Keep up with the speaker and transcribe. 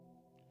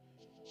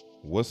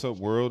What's up,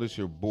 world? It's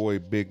your boy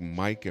Big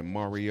Mike and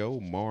Mario.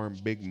 Mar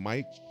and Big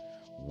Mike.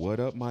 What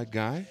up, my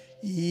guy?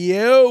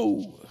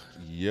 Yo.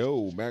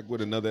 Yo, back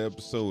with another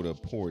episode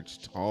of Porch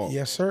Talk.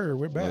 Yes, sir.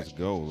 We're back. Let's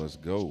go. Let's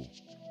go.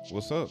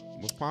 What's up?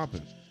 What's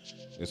popping?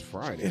 It's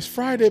Friday. It's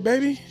Friday,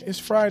 baby. It's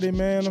Friday,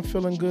 man. I'm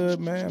feeling good,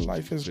 man.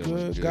 Life is Feeling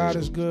good. good. God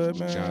is good,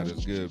 man. God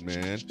is good,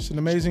 man. It's an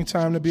amazing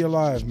time to be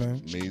alive,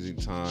 man. Amazing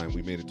time.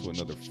 We made it to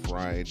another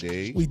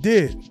Friday. We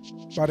did.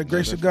 By the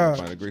grace of God.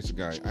 By the grace of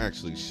God.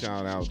 Actually,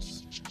 shout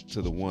outs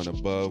to the one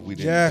above. We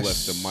didn't Yes.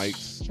 bless the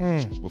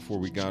mics before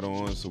we got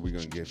on, so we're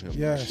going to give him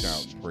Yes. a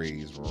shout and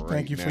praise right now.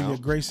 Thank you for your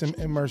grace and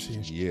mercy.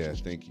 Yeah,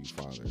 thank you,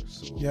 Father.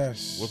 So,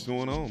 Yes. what's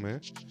going on, man?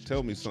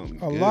 Tell me something.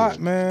 A good. lot,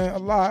 man. A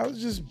lot. I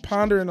was just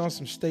pondering on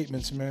some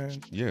statements,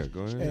 man. Yeah,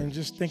 go ahead. And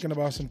just thinking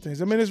about some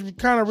things. I mean, it's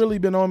kind of really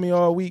been on me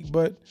all week,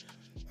 but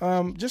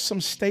just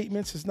some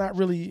statements. It's not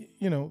really,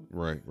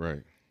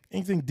 Right.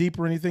 anything deep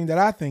or anything that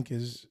I think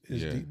is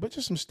Yeah. deep, but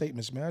just some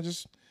statements, man.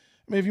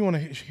 I mean, if you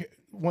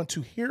want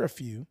to hear a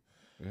few,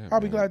 Yeah,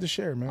 I'll be man. glad to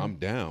share, man. I'm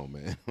down,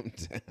 man. I'm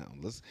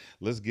down.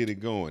 Let's get it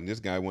going.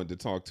 This guy wanted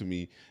to talk to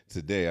me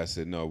today. I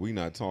said, no, we're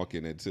not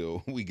talking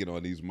until we get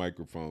on these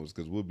microphones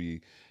because we'll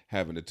be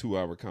having a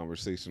 2-hour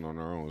conversation on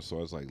our own. So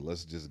I was like,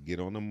 let's just get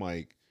on the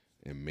mic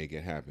and make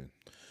it happen.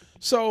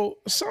 So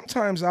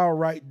sometimes I'll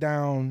write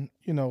down,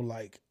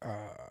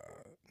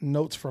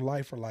 notes for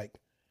life or like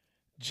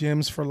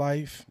gems for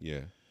life,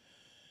 Yeah.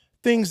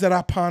 things that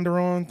I ponder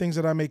on, things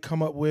that I may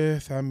come up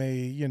with. I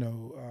may,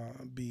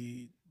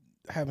 be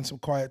having some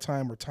quiet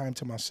time or time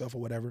to myself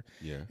or whatever.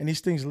 Yeah. And these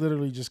things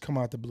literally just come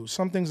out the blue.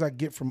 Some things I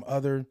get from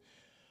other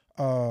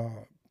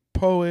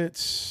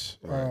poets,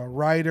 Right.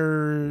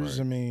 writers.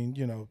 Right. I mean,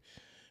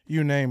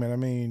 you name it. I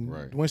mean,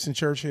 Right. Winston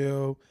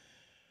Churchill,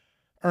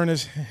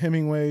 Ernest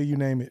Hemingway, you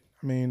name it.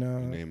 I mean, You're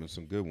naming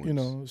some good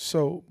ones.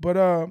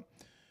 but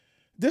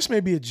this may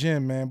be a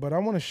gem, man, but I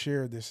want to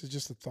share this. It's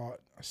just a thought.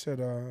 I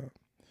said,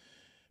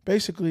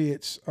 basically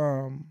it's,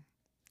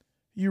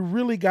 you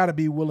really got to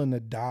be willing to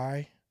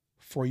die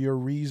for your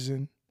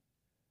reason.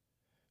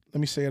 Let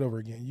me say it over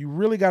again. You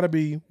really got to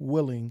be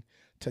willing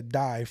to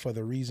die for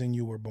the reason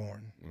you were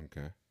born.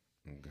 Okay.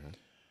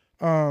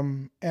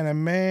 And a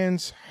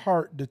man's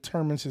heart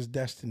determines his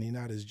destiny,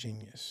 not his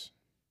genius.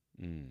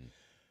 Mm.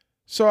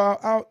 So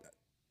I'll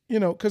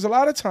because a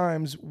lot of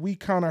times we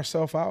count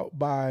ourselves out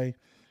by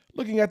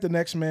looking at the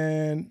next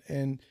man,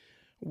 and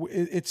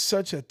it's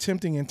such a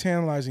tempting and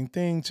tantalizing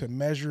thing to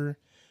measure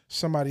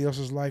somebody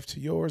else's life to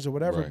yours or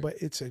whatever. Right. But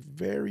it's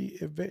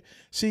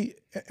see,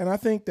 and I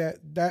think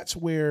that's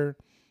where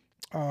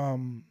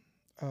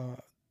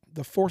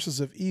the forces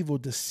of evil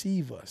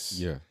deceive us.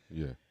 Yeah.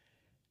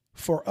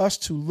 For us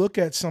to look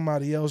at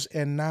somebody else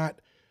and not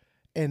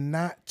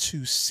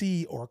to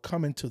see or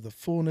come into the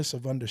fullness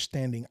of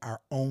understanding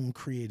our own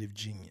creative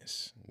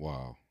genius.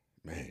 Wow.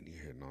 Man,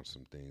 you're hitting on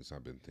some things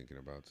I've been thinking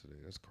about today.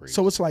 That's crazy.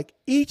 So it's like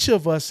each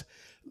of us,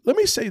 let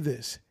me say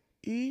this,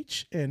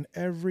 each and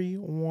every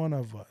one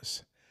of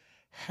us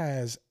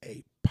has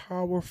a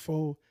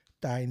powerful,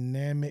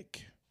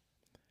 dynamic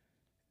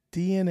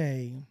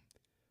DNA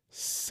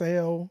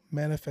cell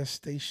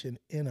manifestation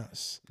in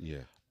us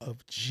Yeah,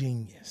 of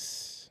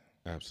genius.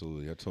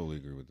 absolutely. I totally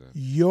agree with that.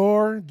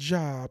 Your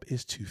job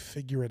is to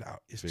figure it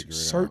out. Is Figure to it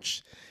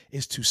search.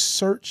 Is to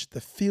search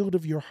the field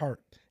of your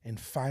heart and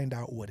find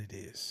out what it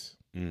is.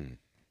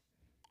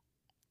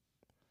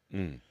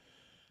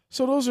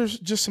 So those are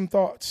just some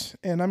thoughts,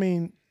 and I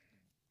mean,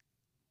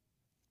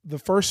 the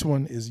first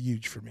one is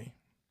huge for me.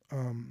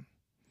 I'm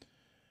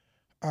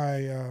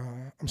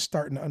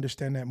starting to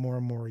understand that more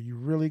and more. You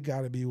really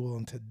got to be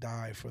willing to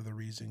die for the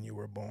reason you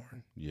were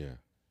born. Yeah,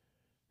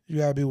 You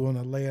got to be willing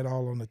to lay it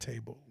all on the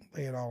table,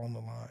 lay it all on the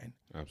line.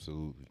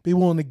 absolutely. Be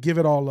willing to give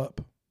it all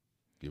up.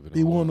 Give it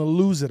Be all willing up. to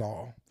lose it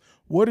all.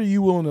 What are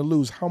you willing to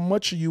lose? How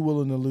much are you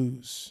willing to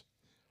lose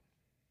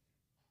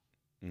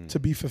to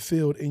be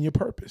fulfilled in your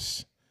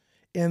purpose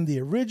and the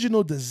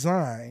original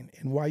design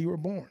and why you were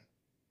born?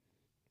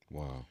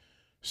 Wow.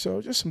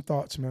 So just some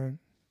thoughts, man.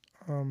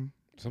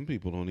 Some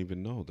people don't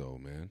even know, though,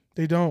 man.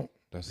 They don't.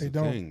 That's They the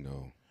don't. thing,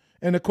 though.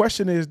 And the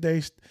question is,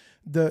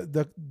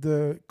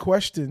 the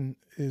question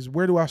is,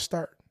 where do I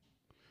start?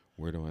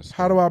 Where do I start?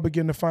 How do I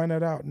begin to find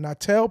that out? And I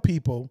tell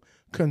people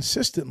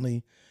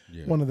consistently,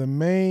 Yeah. one of the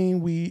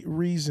main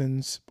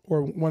reasons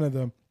or one of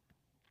the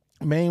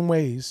main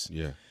ways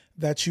Yeah.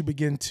 that you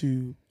begin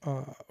to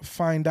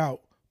find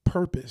out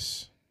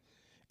purpose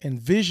and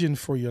vision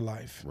for your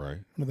life. Right.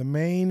 One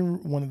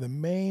of the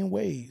main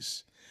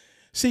ways.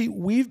 See,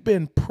 we've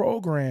been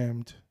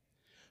programmed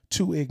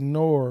to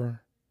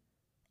ignore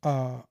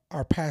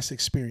our past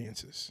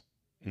experiences.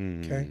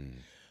 Okay.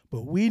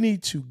 But we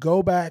need to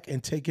go back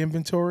and take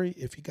inventory.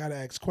 If you got to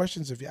ask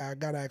questions, if I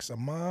got to ask a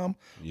mom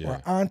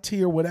or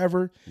auntie or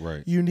whatever,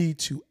 Right. you need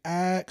to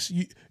ask.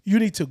 You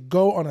need to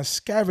go on a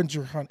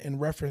scavenger hunt in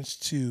reference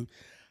to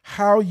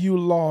how you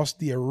lost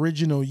the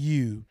original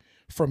you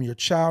from your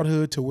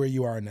childhood to where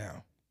you are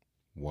now.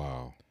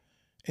 Wow.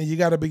 And you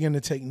got to begin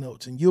to take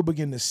notes, and you'll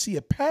begin to see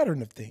a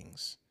pattern of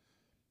things.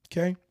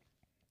 Okay?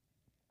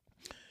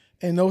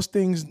 And those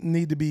things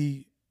need to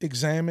be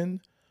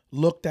examined,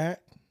 looked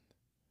at,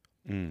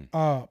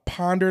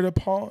 pondered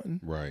upon.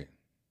 Right.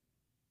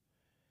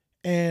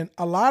 And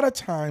a lot of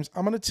times,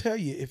 I'm going to tell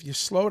you, if you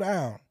slow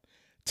down,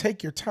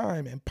 take your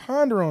time and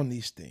ponder on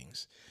these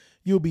things,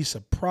 you'll be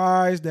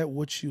surprised at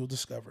what you'll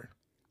discover.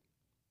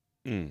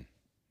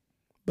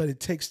 But it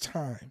takes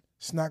time.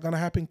 It's not going to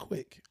happen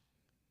quick.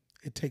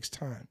 It takes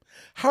time.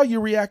 How you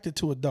reacted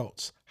to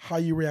adults, how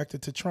you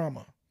reacted to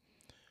trauma,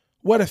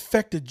 what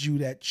affected you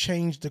that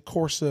changed the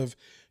course of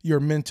your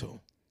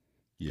mental,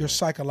 your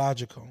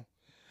psychological.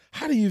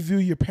 How do you view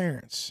your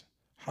parents?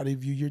 How do you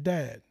view your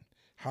dad?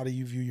 How do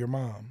you view your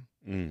mom?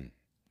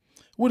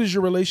 What is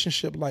your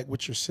relationship like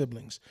with your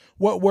siblings?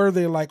 What were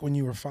they like when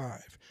you were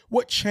 5?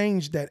 What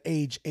changed at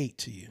age 8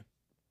 to you?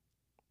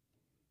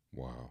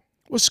 Wow.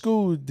 What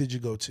school did you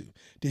go to?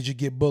 Did you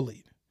get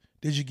bullied?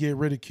 Did you get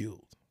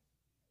ridiculed?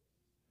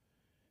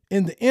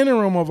 In the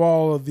interim of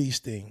all of these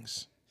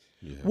things,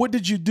 what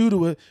did you do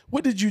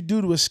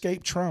to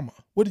escape trauma?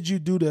 What did you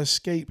do to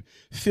escape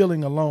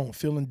feeling alone,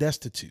 feeling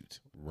destitute?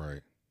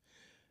 Right.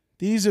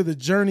 These are the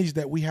journeys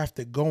that we have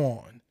to go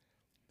on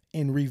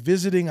in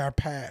revisiting our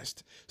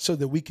past so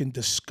that we can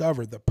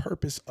discover the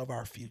purpose of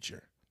our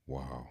future.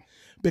 Wow.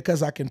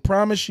 Because I can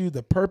promise you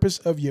the purpose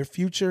of your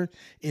future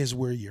is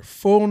where your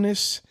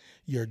fullness,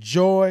 your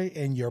joy,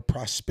 and your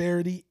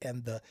prosperity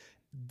and the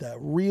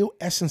real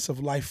essence of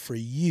life for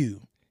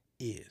you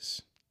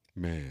is.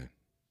 Man.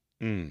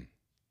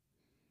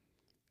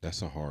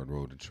 That's a hard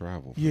road to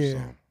travel for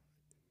some.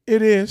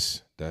 It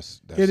is.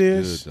 That's it good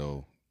is.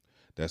 though.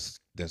 That's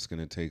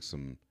gonna take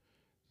some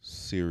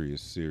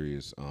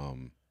serious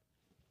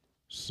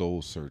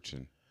soul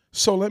searching.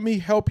 So let me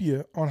help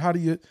you on how do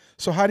you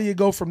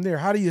go from there?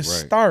 How do you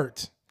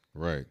start?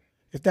 Right.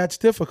 If that's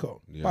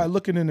difficult, by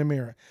looking in the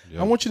mirror.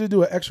 I want you to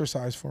do an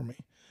exercise for me.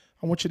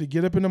 I want you to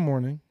get up in the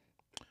morning,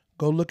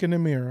 go look in the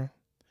mirror,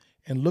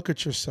 and look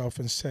at yourself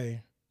and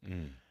say,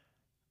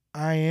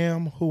 I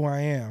am who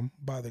I am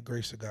by the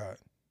grace of God.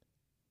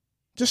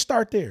 Just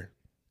start there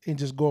and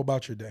just go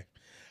about your day.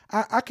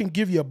 I can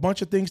give you a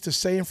bunch of things to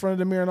say in front of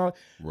the mirror and all.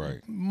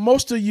 Right.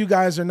 Most of you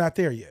guys are not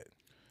there yet.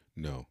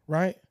 No.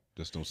 Right?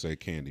 Just don't say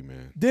candy,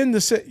 man. Then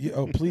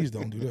please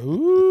don't do that.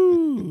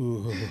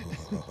 Ooh.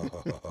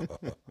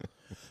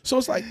 So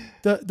it's like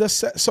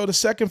the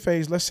second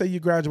phase, let's say you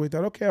graduate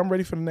that. Okay, I'm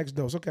ready for the next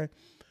dose. Okay.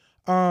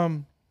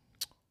 Go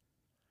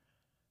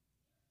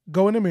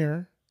in the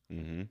mirror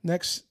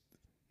next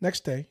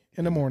day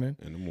in the morning.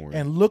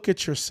 And look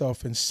at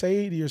yourself and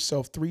say to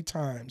yourself 3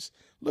 times.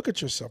 Look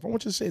at yourself. I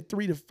want you to say it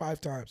 3 to 5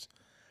 times.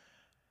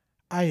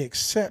 I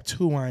accept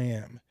who I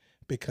am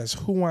because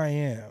who I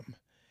am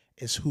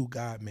is who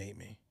God made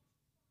me.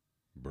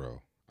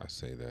 Bro, I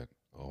say that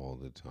all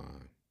the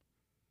time.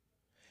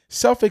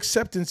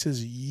 Self-acceptance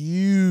is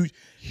huge.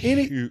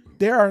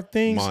 There are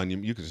things.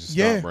 Monument. You could just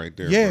stop right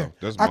there, bro.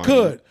 That's I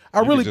could.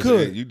 I really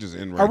could. You just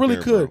end right I really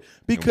there, could. bro.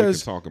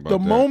 Because the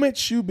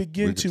moment you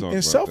begin to,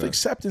 and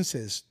self-acceptance that.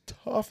 is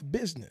tough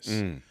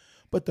business.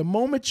 But the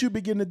moment you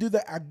begin to do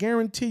that, I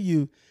guarantee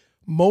you,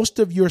 most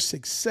of your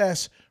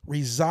success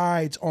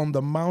resides on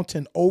the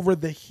mountain over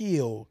the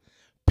hill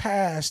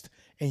past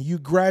and you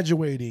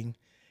graduating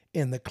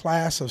in the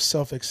class of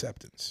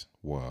self-acceptance.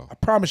 Wow. I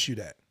promise you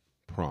that.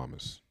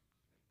 Promise.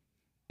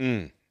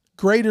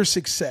 Greater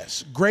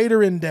success,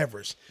 greater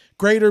endeavors,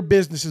 greater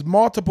businesses,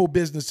 multiple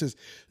businesses.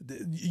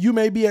 You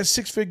may be at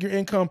 6-figure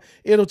income.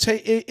 It'll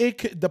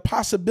take the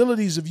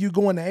possibilities of you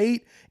going to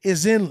 8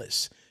 is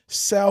endless.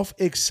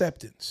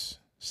 Self-acceptance.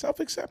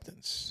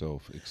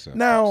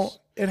 Now,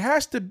 it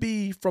has to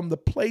be from the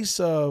place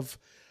of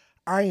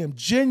I am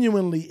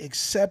genuinely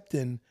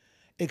accepting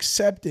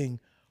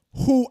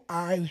who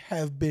I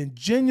have been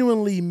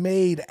genuinely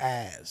made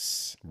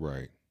as.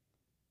 Right.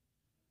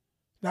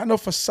 Not no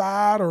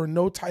facade or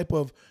no type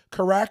of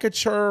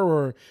caricature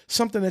or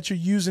something that you're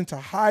using to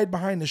hide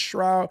behind the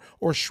shroud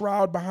or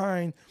shroud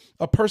behind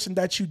a person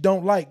that you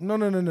don't like. No.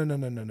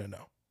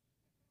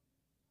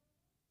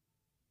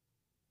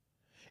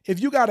 If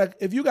you got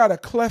a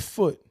cleft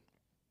foot,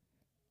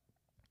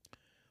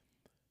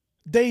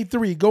 day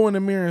 3, go in the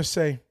mirror and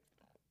say,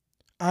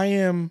 I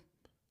am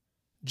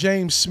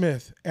James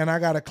Smith and I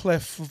got a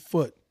cleft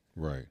foot.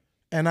 Right.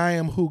 And I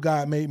am who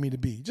God made me to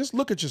be. Just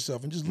look at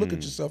yourself and just look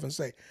at yourself and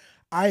say,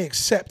 I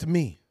accept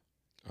me.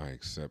 I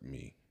accept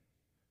me.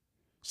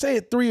 Say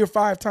it 3 or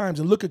 5 times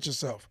and look at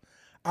yourself.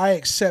 I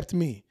accept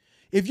me.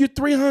 If you're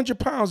 300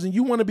 pounds and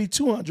you want to be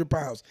 200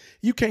 pounds,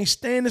 you can't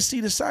stand to see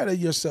the side of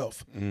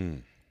yourself.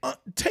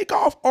 Take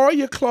off all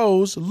your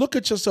clothes, look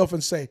at yourself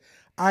and say,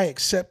 I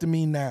accept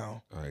me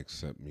now. I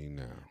accept me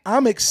now.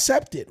 I'm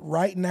accepted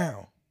right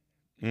now.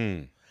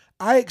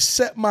 I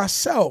accept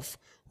myself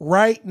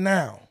right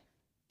now.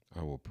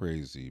 I will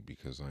praise thee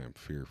because I am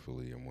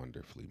fearfully and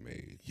wonderfully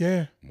made.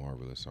 Yeah.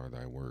 Marvelous are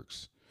thy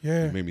works.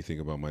 Yeah. It made me think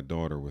about my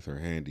daughter with her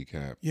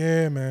handicap.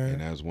 Yeah, man.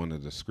 And as one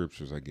of the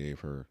scriptures I gave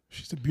her.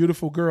 She's a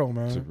beautiful girl,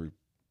 man. To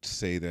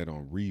say that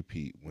on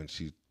repeat when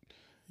she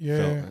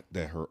felt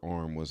that her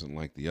arm wasn't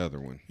like the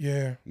other one.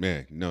 Yeah.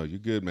 Man, no, you're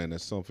good, man.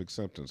 That's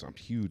self-acceptance. I'm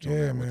huge on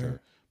that with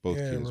her. both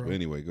Yeah, kids. bro. But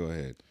anyway, go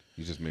ahead.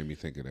 You just made me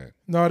think of that.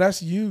 No, that's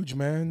huge,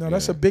 man. No,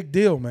 that's Yeah. a big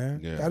deal,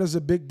 man. Yeah. That is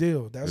a big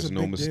deal. That's There's a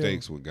no big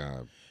mistakes deal. with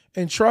God.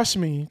 And trust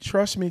me,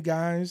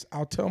 guys.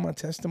 I'll tell my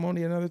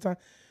testimony another time.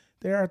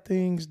 There are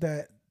things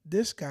that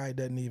this guy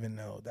doesn't even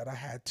know that I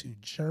had to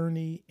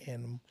journey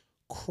and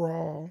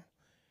crawl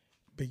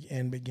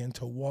and begin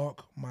to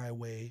walk my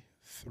way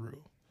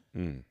through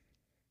Mm.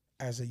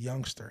 as a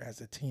youngster, as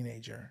a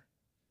teenager.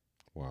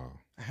 Wow.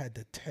 I had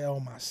to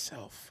tell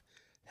myself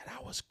that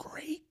I was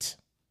great,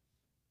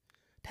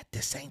 that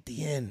this ain't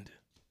the end.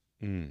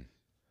 Mm.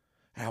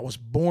 I was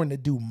born to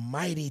do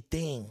mighty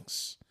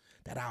things,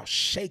 that I'll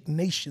shake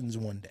nations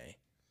one day.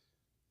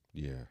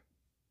 Yeah.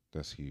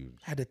 That's huge.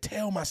 I had to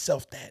tell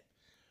myself that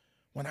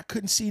when I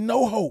couldn't see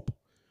no hope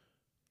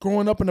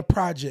growing up in the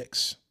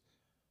projects,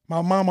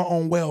 my mama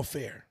on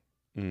welfare.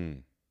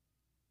 Mm.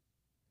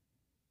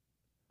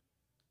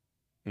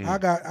 Mm.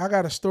 I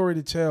got a story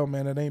to tell,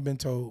 man, that ain't been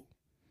told.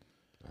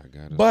 I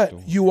got a But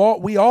story.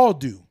 we all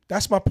do.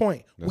 That's my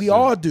point. That's we it.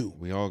 all do.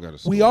 We all got a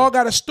story. We all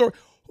got a story.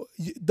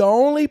 The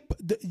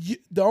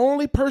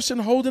only person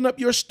holding up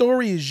your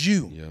story is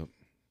you. Yep.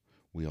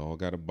 We all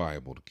got a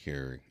Bible to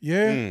carry.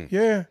 Yeah, Mm.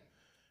 yeah,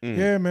 Mm.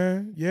 yeah,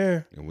 man,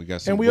 yeah. And we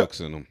got some we- books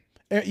in them.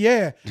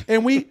 Yeah,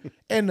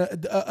 and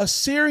a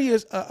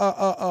serious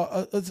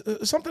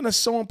something that's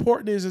so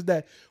important is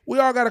that we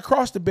all got a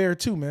cross to bear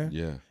too, man.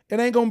 Yeah. It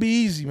ain't gonna be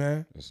easy,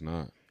 man. It's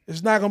not.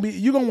 It's not gonna be.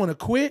 You're gonna want to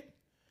quit.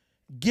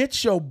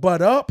 Get your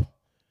butt up,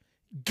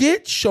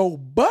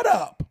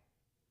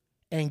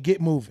 and get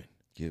moving.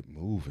 Get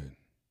moving.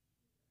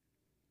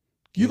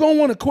 You're gonna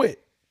want to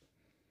quit.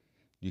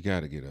 You got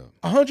to get up.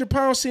 100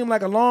 pounds seem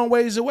like a long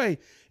ways away.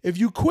 If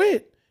you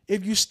quit,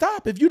 if you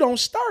stop, if you don't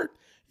start,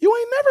 you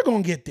ain't never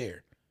gonna get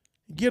there.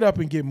 Get up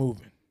and get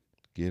moving.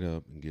 Get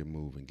up and get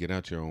moving. Get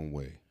out your own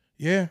way.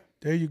 Yeah,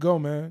 there you go,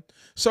 man.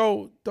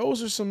 So those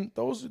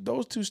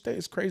two states.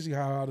 It's crazy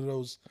how out of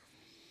those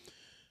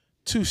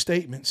two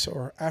statements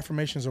or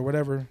affirmations or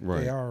whatever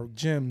Right. they are,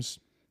 gems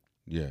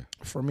Yeah.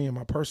 for me and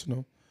my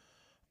personal,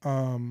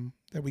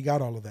 that we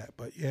got all of that.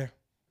 But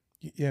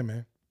yeah,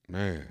 man.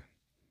 Man,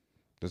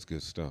 that's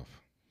good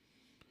stuff.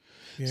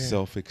 Yeah,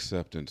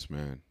 Self-acceptance,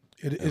 man.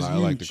 it And is I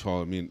huge. like to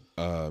call it, me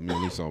and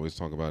Lisa always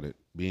talk about it,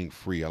 being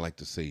free. I like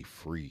to say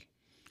free.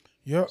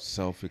 Yep.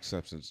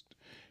 Self-acceptance.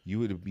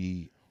 You'd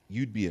be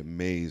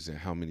amazed at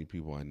how many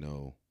people I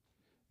know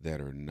that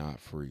are not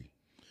free,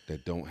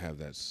 that don't have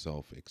that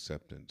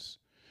self-acceptance,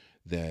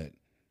 that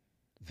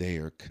they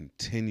are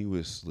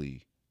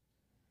continuously,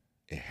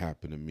 it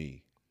happened to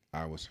me.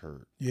 I was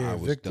hurt. Yeah, I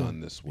was victim. done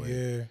this way.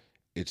 Yeah,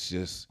 It's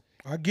just,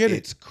 I get it.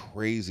 it's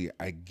crazy.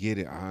 I get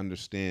it. I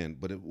understand.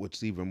 But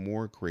what's even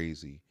more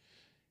crazy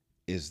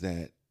is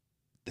that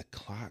the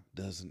clock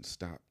doesn't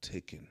stop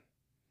ticking.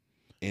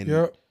 And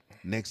Yep.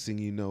 next thing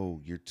you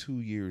know, you're 2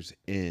 years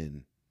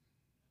in.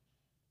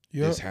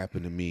 Yep. This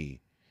happened to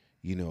me.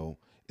 You know,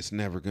 it's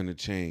never going to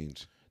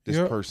change. This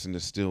Yep. person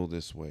is still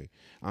this way.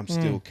 I'm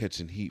still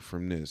catching heat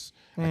from this.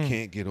 I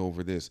can't get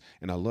over this.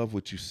 And I love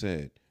what you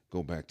said.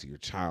 Go back to your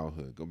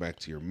childhood. Go back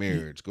to your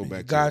marriage. Go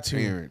back to your got to.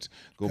 parents.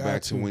 Go Got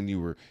back to. to when you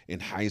were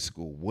in high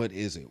school. What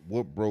is it?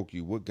 What broke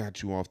you? What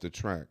got you off the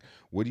track?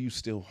 What are you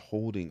still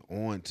holding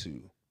on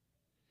to?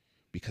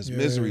 Because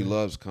misery Yeah.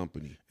 loves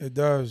company. It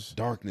does,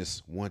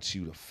 Darkness wants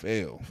you to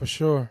fail. for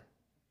sure.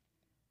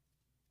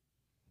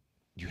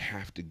 You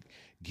have to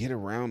get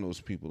around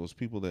those people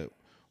that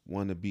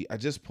want to be. I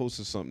just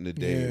posted something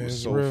today. Yeah, It was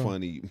it's so real.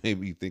 funny. You made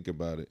me think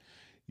about it.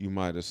 You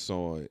might have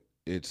saw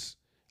it.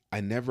 I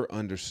never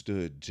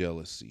understood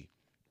jealousy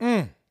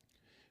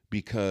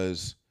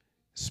because,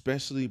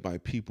 especially by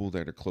people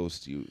that are close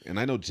to you. And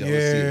I know jealousy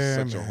is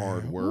such a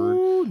hard word,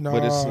 Ooh,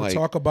 but it's nah, like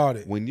talk about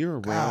it. when you're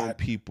around God.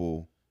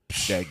 people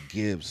that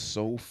give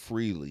so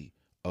freely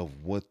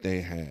of what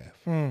they have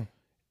Mm.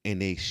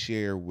 and they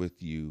share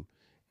with you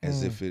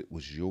as if it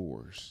was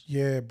yours.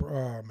 Yeah,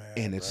 bro, man.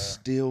 And it's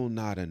still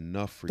not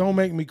enough for you. Don't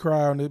make me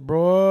cry on it,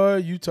 bro.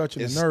 You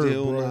touching It's the nerve,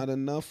 still bro. not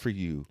enough for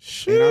you.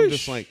 And I'm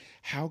just Sheesh. like,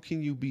 how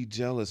can you be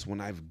jealous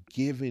when I've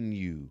given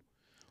you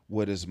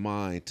what is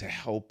mine to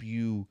help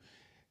you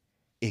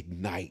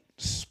ignite,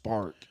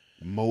 spark,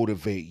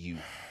 motivate you,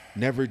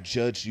 never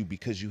judge you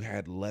because you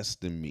had less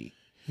than me?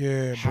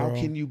 Yeah, How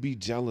bro. can you be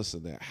jealous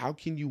of that? How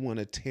can you want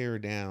to tear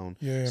down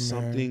Yeah,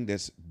 something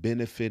that's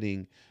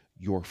benefiting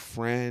your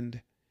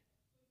friend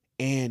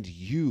and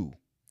you?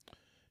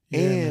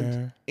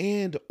 Yeah,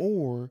 man.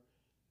 Or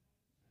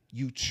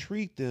you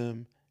treat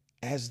them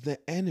as the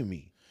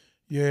enemy.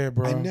 Yeah,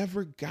 bro. I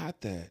never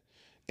got that.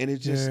 And it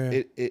just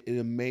Yeah. it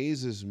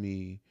amazes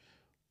me.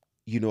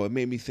 You know, it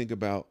made me think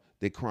about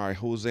they cry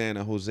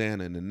Hosanna,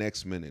 Hosanna, and the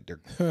next minute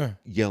they're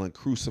yelling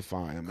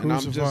crucify him. And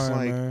I'm just Crucify,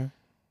 like, man.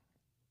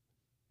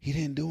 he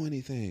didn't do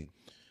anything,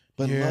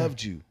 but Yeah.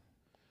 loved you,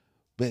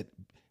 but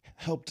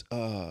helped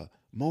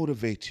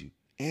motivate you,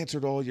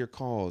 answered all your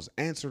calls,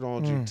 answered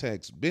all your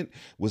texts,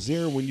 was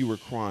there when you were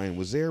crying,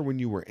 was there when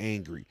you were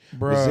angry, was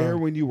Bruh. there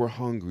when you were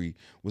hungry,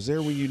 was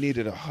there when you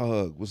needed a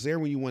hug, was there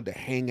when you wanted to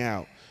hang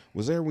out,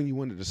 was there when you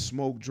wanted to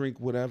smoke, drink,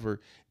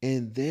 whatever.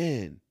 And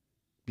then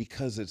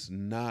because it's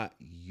not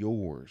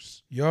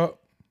yours.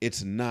 Yup.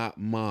 It's not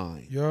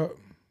mine. Yup.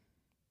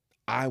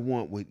 I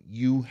want what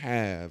you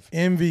have.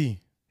 Envy.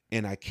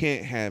 And I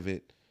can't have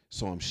it,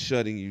 so I'm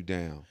shutting you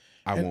down.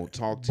 I won't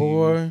talk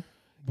to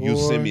you. You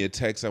send me a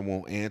text, I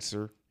won't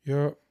answer.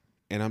 Yep.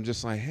 And I'm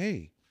just like,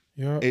 hey.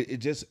 Yeah.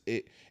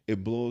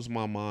 It blows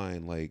my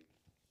mind, like,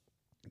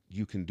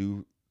 you can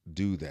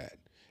do that.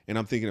 And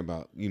I'm thinking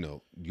about,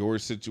 your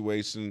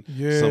situation,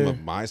 some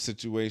of my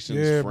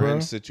situations,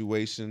 friends'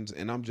 situations,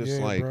 and I'm just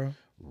like, bro.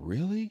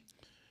 Really?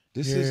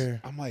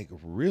 I'm like,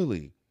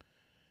 really?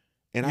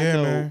 And I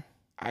know, man.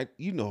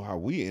 You know how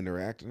we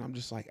interact, and I'm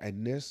just like, I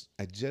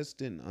just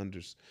didn't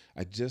understand.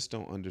 I just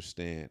don't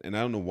understand. And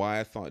I don't know why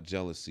I thought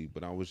jealousy,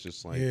 but I was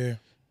just like, yeah.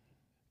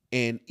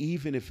 And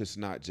even if it's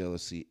not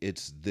jealousy,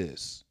 it's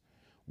this.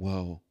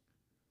 Well,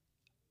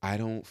 I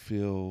don't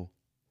feel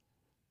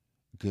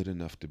good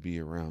enough to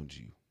be around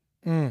you.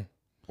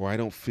 Or I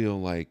don't feel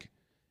like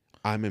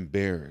I'm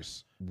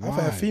embarrassed. Why?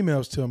 I've had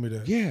females tell me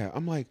that. Yeah,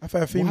 I'm like, I've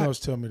had females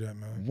tell me that,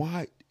 man.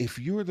 Why? If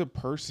you're the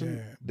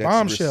person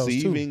that's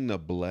receiving the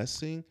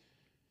blessing,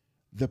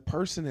 the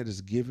person that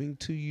is giving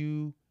to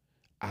you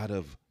out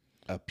of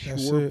a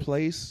pure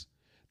place,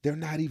 they're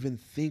not even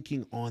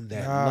thinking on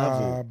that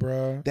level.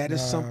 Bro. That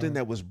is something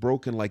that was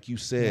broken, like you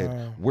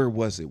said. Where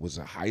was it? Was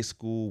it high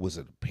school? Was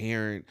it a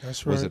parent?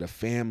 That's right. Was it a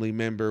family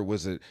member?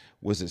 Was it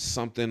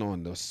something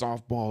on the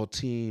softball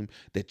team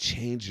that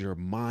changed your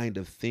mind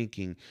of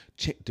thinking,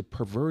 to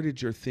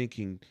perverted your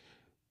thinking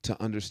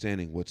to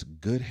understanding what's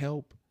good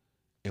help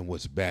and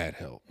what's bad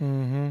help?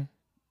 Mm-hmm.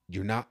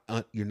 You're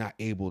not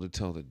able to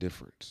tell the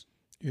difference.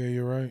 Yeah,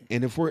 you're right.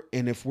 And if we're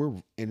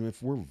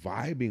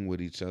vibing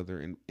with each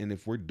other and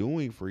if we're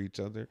doing for each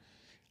other,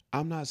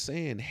 I'm not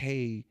saying,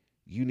 hey,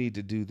 you need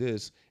to do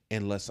this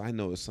unless I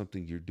know it's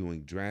something you're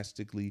doing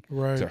drastically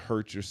to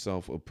hurt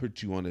yourself or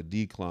put you on a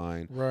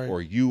decline,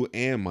 or you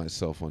and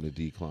myself on a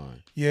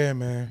decline. Yeah,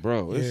 man.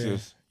 Bro,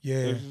 it's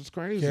just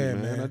crazy,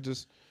 man.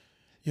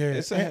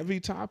 It's a heavy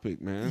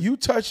topic, man. You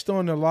touched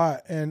on a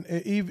lot, and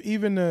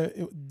even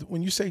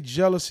when you say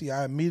jealousy,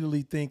 I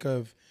immediately think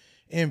of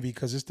envy,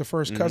 because it's the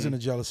first cousin of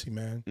jealousy,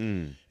 man.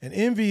 And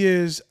envy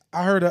is,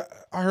 I heard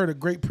a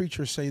great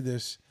preacher say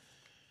this.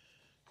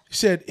 He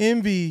said,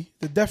 envy,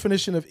 the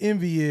definition of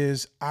envy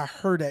is, I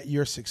hurt at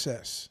your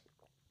success.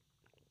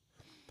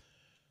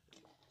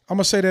 I'm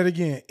going to say that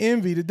again.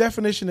 Envy, the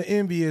definition of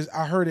envy is,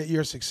 I hurt at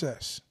your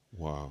success.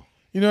 Wow.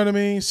 You know what I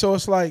mean? So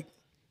it's like,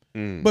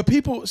 but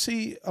people,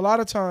 see, a lot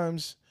of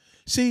times,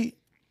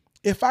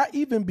 if I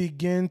even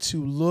begin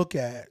to look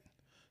at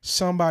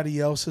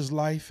somebody else's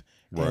life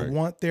and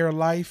want their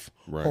life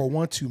or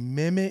want to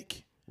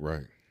mimic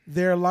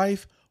their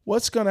life,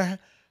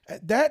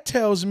 that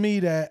tells me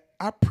that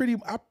I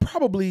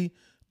probably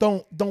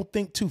don't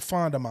think too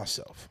fond of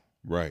myself.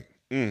 Right.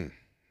 I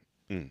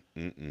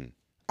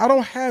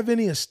don't have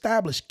any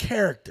established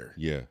character.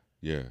 Yeah.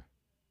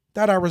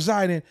 That I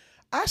reside in.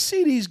 I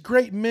see these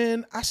great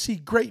men. I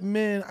see,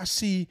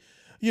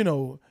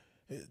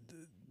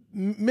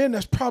 men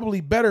that's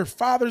probably better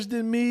fathers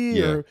than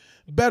me or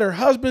better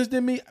husbands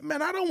than me.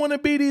 Man, I don't want to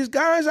be these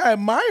guys. I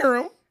admire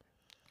them.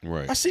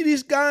 Right. I see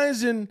these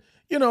guys, and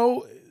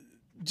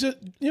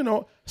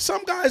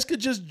some guys could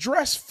just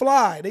dress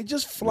fly. They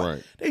just fly.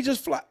 Right. They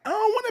just fly. I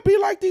don't want to be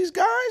like these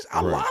guys.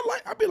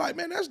 I'd be like,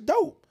 man, that's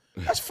dope.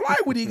 That's fly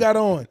what he got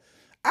on.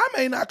 I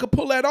may not could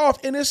pull that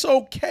off, and it's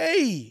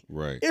okay.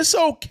 Right. It's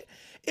okay.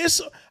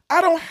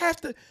 I don't have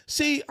to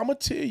see. I'm gonna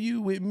tell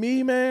you, with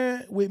me,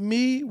 man, where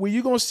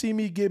you gonna see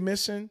me get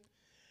missing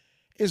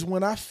is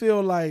when I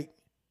feel like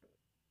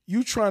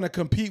you trying to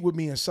compete with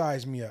me and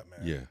size me up,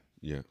 man.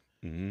 Yeah.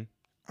 Mm-hmm.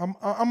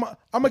 I'm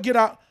gonna get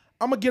out.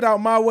 I'm gonna get out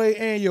my way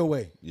and your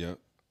way. Yeah,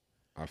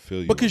 I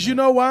feel you. Because you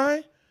know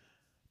why?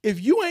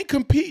 If you ain't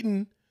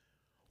competing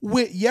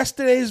with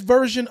yesterday's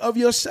version of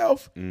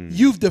yourself,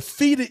 you're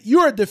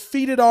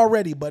defeated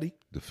already, buddy.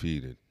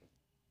 Defeated.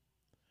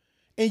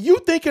 And you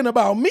thinking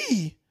about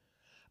me,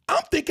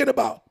 I'm thinking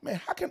about, man,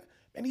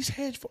 these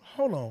hedge fund,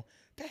 hold on.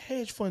 That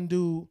hedge fund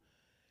dude,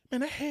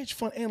 man, that hedge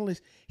fund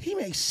analyst, he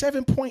made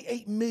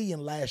 $7.8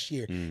 million last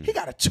year. He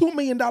got a $2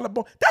 million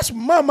bonus. That's what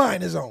my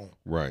mind is on.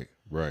 Right.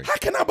 How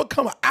can I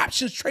become an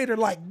options trader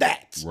like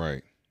that?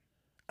 Right.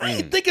 I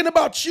ain't thinking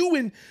about you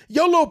and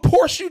your little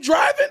Porsche you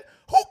driving.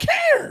 Who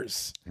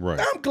cares? Right.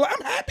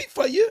 I'm happy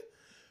for you.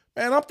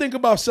 Man, I'm thinking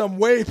about something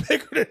way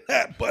bigger than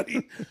that,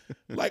 buddy.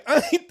 Like,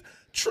 I ain't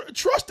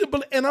trusted,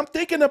 and I'm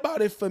thinking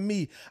about it for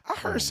me. I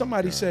heard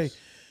somebody say,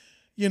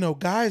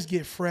 guys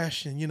get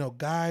fresh, and,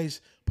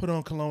 guys put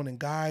on cologne, and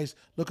guys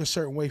look a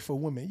certain way for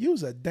women.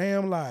 You's a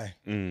damn lie.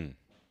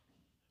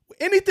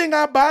 Anything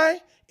I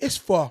buy is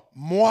for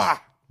moi.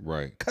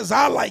 Right. Because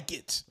I like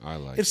it.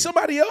 If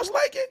somebody else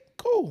like it,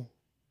 cool.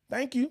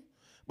 Thank you.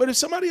 But if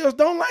somebody else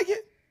don't like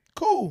it,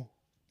 cool.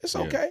 It's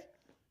okay.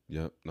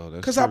 Yep. No,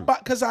 that's true.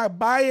 Because I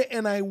buy it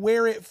and I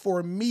wear it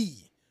for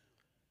me.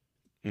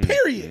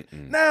 Period.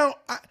 Now,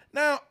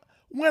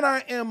 when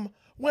I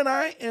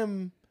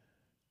am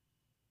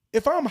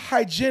if I'm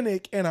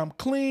hygienic and I'm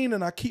clean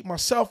and I keep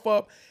myself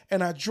up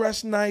and I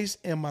dress nice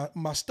and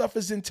my stuff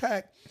is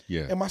intact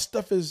and my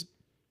stuff is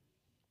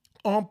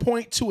on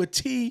point to a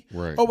T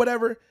or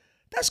whatever,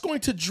 that's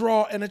going to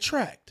draw and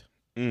attract.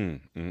 You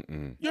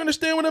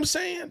understand what I'm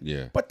saying?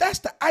 Yeah. But that's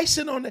the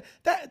icing on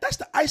that's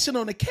the icing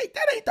on the cake.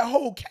 That ain't the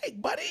whole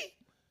cake, buddy.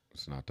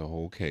 It's not the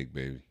whole cake,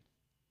 baby.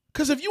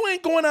 Because if you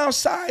ain't going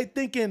outside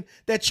thinking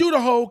that you the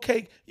whole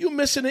cake, you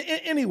missing it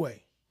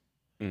anyway.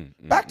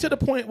 Back to the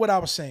point what I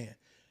was saying.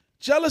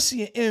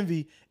 Jealousy and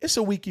envy, it's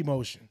a weak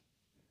emotion.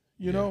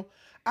 You know?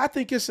 I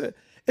think it's a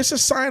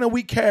sign of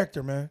weak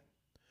character, man.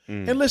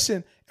 And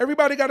listen,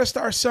 everybody got to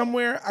start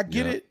somewhere. I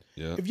get it.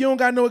 Yeah. If you don't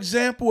got no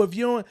example, if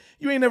you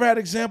ain't never had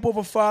example of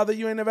a father,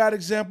 you ain't never had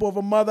example of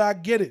a mother, I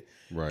get it.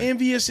 Right.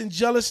 Envious and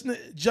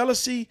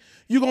jealousy,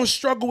 you're going to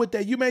struggle with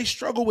that. You may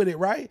struggle with it,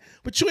 right?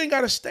 But you ain't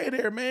got to stay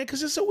there, man,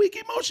 because it's a weak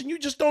emotion. You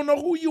just don't know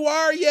who you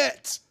are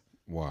yet.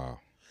 Wow.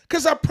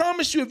 Because I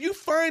promise you, if you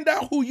find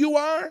out who you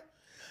are,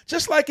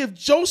 just like if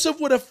Joseph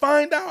would have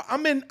found out,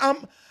 I'm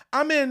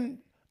in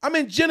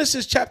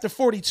Genesis chapter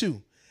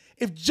 42.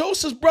 If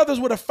Joseph's brothers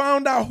would have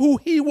found out who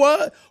he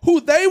was,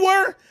 who they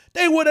were,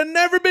 they would have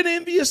never been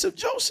envious of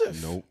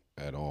Joseph. Nope,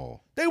 at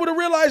all. They would have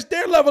realized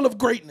their level of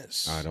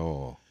greatness. At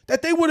all.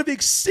 That they would have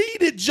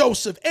exceeded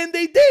Joseph, and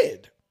they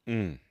did.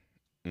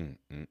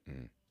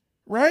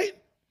 Right?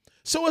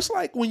 So it's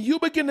like when you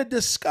begin to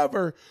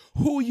discover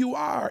who you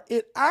are,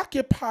 it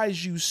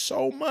occupies you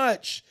so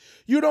much.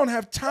 You don't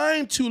have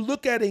time to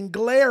look at and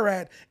glare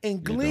at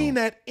and glean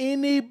at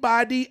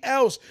anybody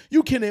else.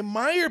 You can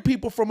admire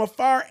people from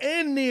afar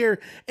and near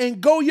and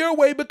go your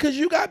way because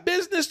you got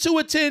business to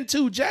attend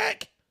to,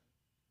 Jack.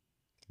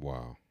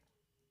 Wow.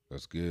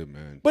 That's good,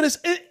 man. But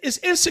it's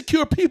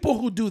insecure people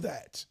who do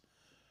that.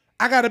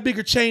 I got a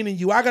bigger chain than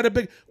you. What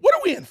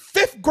are we in,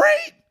 5th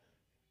grade?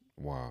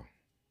 Wow.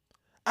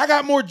 I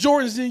got more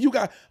Jordans than you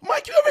got.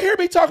 Mike, you ever hear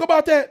me talk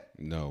about that?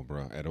 No,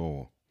 bro, at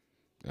all.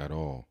 At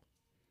all.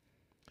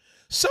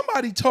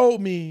 Somebody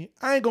told me,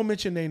 I ain't gonna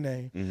mention their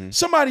name.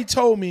 Somebody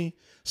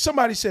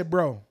said,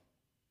 bro,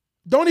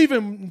 don't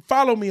even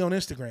follow me on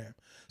Instagram.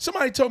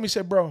 Somebody told me,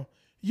 said, bro,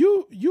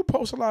 you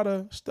post a lot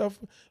of stuff.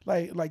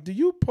 Like, do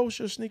you post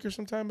your sneakers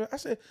sometimes? I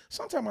said,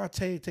 sometimes I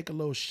take a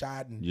little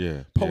shot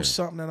and post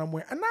something that I'm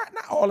wearing.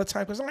 Not all the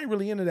time, because I ain't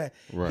really into that.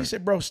 Right. He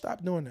said, bro,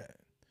 stop doing that.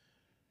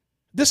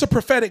 This is a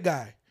prophetic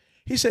guy.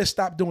 He said,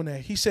 stop doing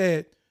that. He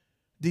said,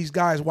 these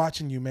guys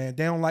watching you, man,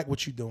 they don't like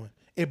what you're doing.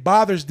 It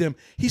bothers them.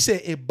 He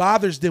said, it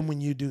bothers them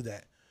when you do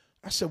that.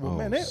 I said, well,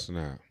 man,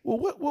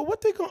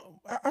 what they going to,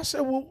 I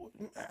said, well,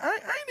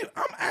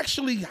 I'm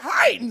actually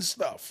hiding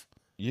stuff.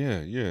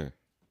 Yeah.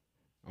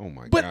 Oh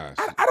my but gosh.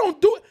 I don't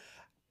do it.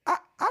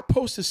 I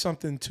posted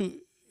something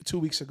two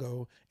weeks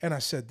ago, and I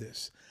said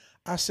this.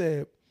 I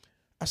said,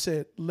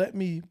 let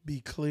me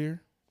be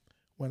clear.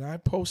 When I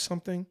post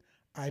something,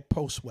 I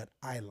post what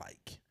I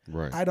like.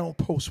 Right. I don't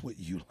post what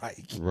you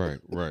like.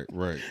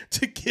 Right.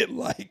 To get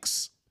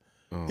likes.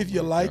 Oh, if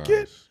you like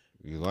it,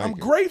 I'm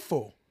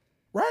grateful.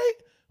 Right?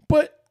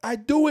 But I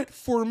do it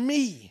for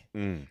me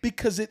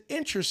because it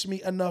interests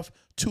me enough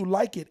to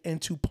like it and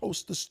to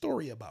post the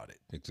story about it.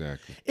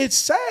 Exactly. It's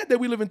sad that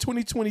we live in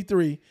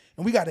 2023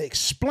 and we got to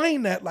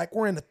explain that like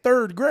we're in the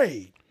 3rd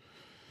grade.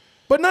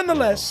 But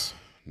nonetheless,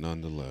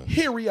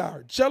 here we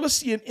are.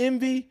 Jealousy and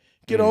envy,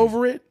 get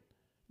over it.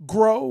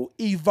 Grow,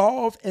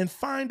 evolve, and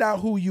find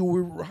out who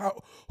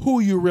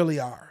you really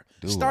are.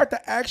 Start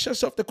to ask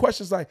yourself the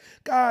questions like,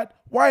 God,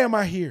 why am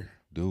I here?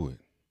 Do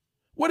it.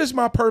 What is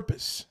my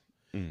purpose?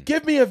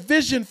 Give me a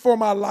vision for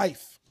my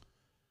life.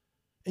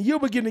 And you'll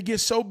begin to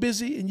get so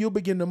busy and you'll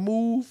begin to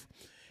move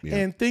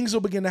and things will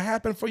begin to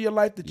happen for your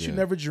life that you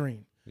never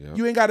dreamed. Yep.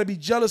 You ain't got to be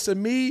jealous of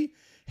me,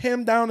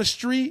 him down the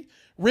street,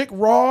 Rick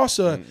Ross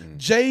or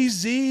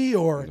Jay-Z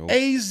or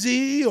AZ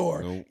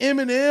or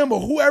Eminem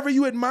or whoever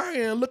you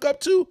admire and look up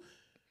to.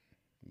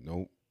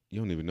 Nope. You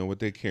don't even know what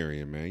they're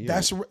carrying, man.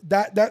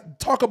 That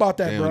talk about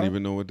that, bro. They don't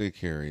even know what they're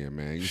carrying,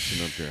 man. You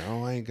sit up there,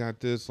 I ain't got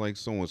this like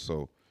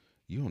so-and-so.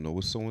 You don't know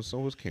what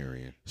so-and-so is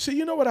carrying. See,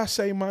 you know what I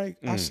say, Mike?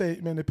 I say,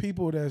 man, the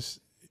people that's,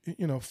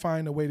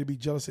 find a way to be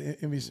jealous and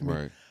envious of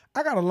me,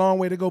 I got a long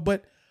way to go.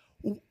 But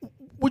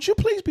would you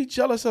please be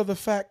jealous of the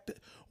fact that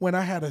when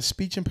I had a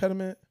speech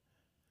impediment?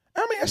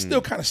 I mean, I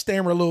still kind of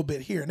stammer a little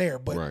bit here and there,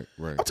 but I'm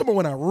talking about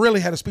when I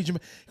really had a speech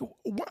impediment.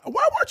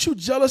 Why weren't you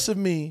jealous of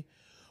me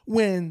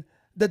when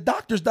the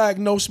doctors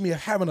diagnosed me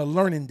of having a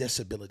learning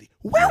disability?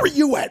 Where were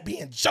you at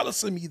being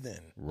jealous of me then?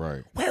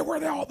 Right. Where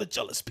were all the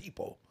jealous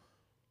people?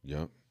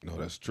 Yep. No,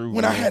 that's true.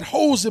 When I had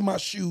holes in my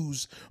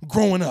shoes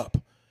growing up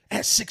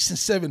at 6 and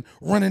 7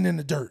 running in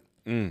the dirt.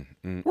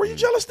 Were you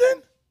jealous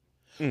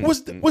then?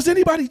 Was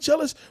anybody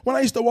jealous when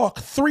I used to walk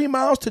 3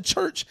 miles to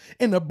church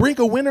in the brink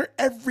of winter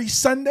every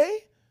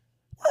Sunday?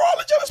 Where were all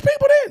the jealous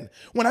people then?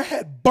 When I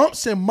had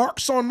bumps and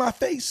marks on my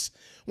face,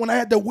 when I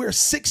had to wear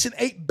 6 and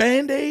 8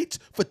 Band-Aids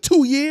for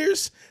 2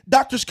 years,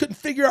 doctors couldn't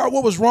figure out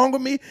what was wrong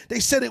with me. They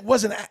said it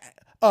wasn't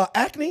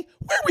acne.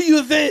 Where were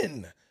you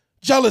then?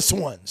 Jealous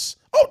ones.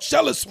 Oh,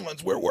 jealous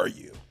ones, where were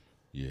you?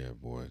 Yeah,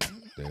 boy.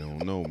 They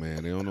don't know,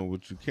 man. They don't know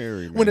what you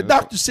carry, man. When the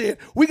doctor said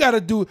we got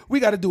to do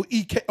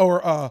EK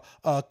or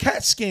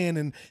CAT scan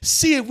and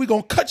see if we're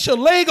gonna cut your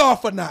leg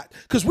off or not,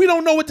 because we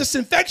don't know what this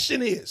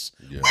infection is.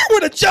 Yeah. Where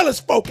were the jealous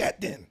folk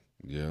at then?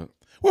 Yeah.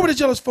 Where were the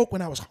jealous folk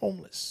when I was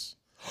homeless?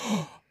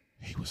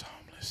 He was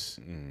homeless.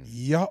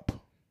 Yup.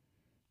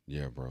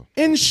 Yeah, bro.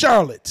 In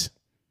Charlotte.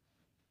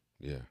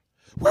 Yeah.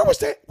 Where was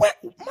that? Where,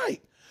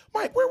 Mike,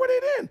 where were they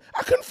then?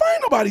 I couldn't find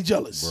nobody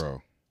jealous.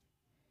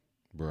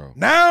 Bro.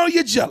 Now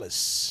you're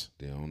jealous.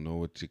 They don't know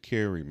what you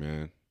carry,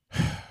 man.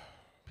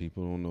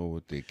 People don't know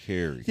what they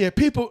carry. Yeah,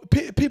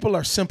 people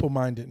are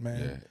simple-minded,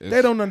 man. Yeah,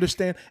 they don't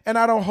understand, and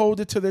I don't hold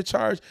it to their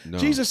charge. No.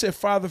 Jesus said,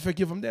 "Father,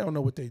 forgive them. They don't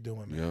know what they're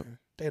doing, man. Yep.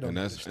 They don't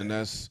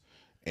understand."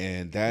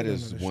 And that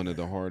is one of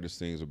the hardest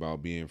things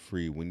about being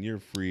free. When you're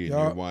free and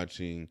you're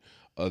watching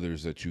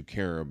others that you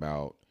care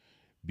about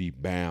be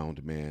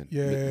bound, man.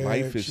 Yeah,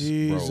 life is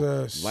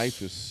Jesus. Bro,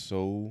 life is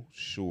so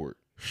short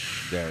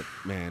that,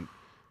 man,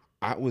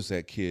 I was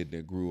that kid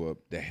that grew up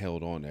that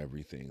held on to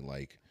everything,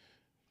 like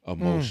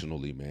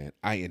emotionally, man.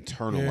 I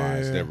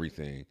internalized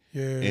everything.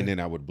 Yeah. And then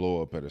I would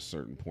blow up at a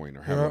certain point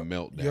or have a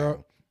meltdown.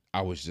 Yep.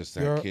 I was just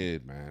that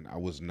kid, man. I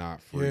was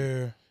not free.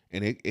 Yeah.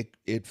 And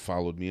it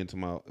followed me into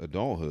my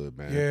adulthood,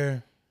 man. Yeah.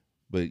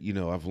 But, you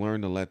know, I've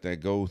learned to let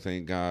that go,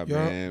 thank God,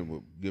 man,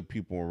 with good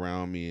people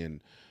around me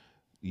and,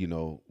 you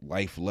know,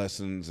 life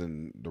lessons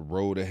and the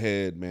road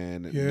ahead,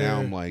 man. And now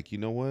I'm like, you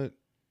know what?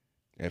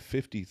 At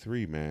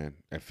 53, man,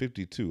 at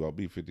 52, I'll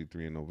be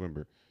 53 in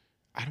November.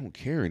 I don't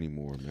care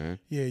anymore, man.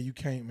 Yeah, you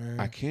can't, man.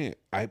 I can't.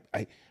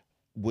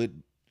 What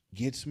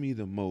gets me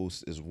the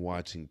most is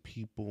watching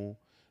people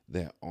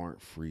that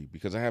aren't free,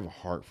 because I have a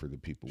heart for the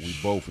people. We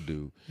both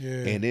do.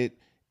 Yeah. And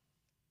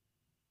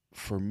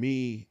for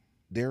me,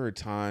 there are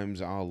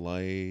times I'll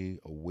lay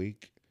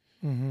awake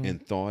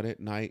and thought at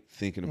night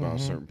thinking about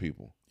certain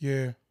people.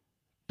 Yeah.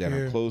 That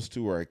I'm close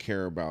to or I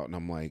care about. And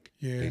I'm like,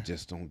 they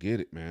just don't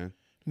get it, man.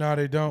 No,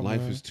 they don't.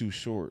 Life man. is too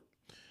short.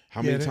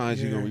 How many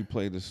times you going to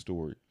replay this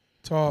story?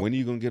 Talk. When are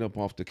you going to get up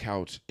off the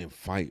couch and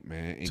fight,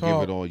 man, and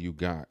Talk. give it all you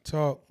got?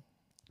 Talk.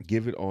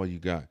 Give it all you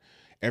got.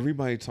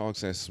 Everybody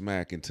talks that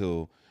smack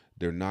until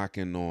they're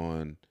knocking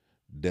on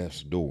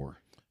death's door.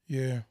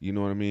 Yeah. You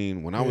know what I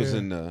mean? When I was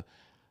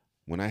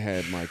when I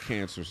had my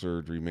cancer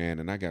surgery, man,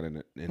 and I got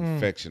an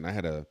infection, I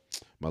had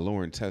my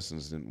lower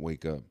intestines didn't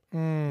wake up,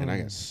 and I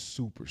got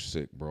super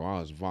sick, bro. I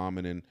was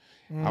vomiting.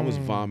 I was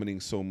vomiting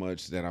so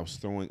much that I was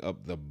throwing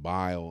up the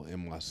bile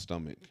in my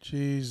stomach.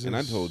 Jesus. And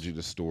I told you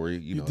the story.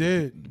 You know,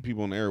 did. The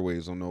people on the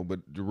airways don't know, but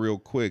real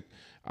quick,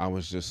 I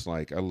was just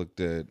like, I looked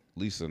at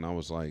Lisa and I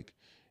was like,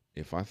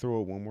 if I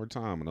throw it one more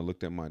time, and I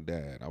looked at my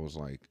dad, I was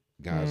like,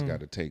 God's got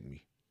to take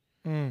me.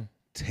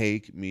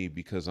 Take me,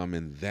 because I'm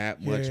in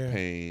that much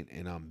pain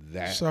and I'm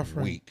that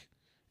weak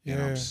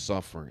and I'm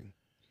suffering.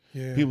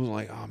 Yeah. People are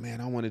like, oh man,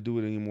 I don't want to do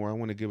it anymore. I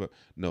want to give up.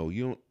 No,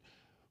 you don't.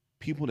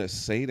 People that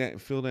say that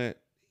and feel that,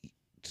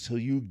 till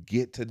you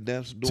get to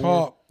death's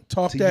door.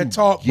 Talk that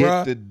talk,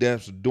 bro. Get to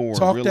death's door.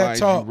 Talk and that realize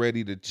talk. you're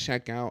ready to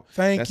check out.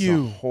 That's a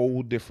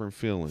whole different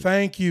feeling.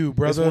 Thank you,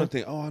 brother. That's one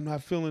thing. Oh, I'm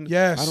not feeling.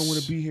 Yes. I don't want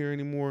to be here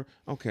anymore.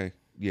 Okay.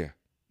 Yeah.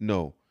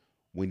 No.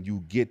 When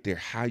you get there,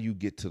 how you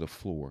get to the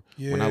floor.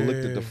 Yeah. When I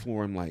looked at the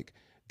floor, I'm like,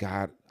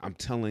 God, I'm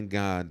telling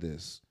God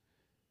this.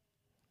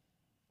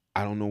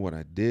 I don't know what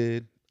I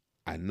did.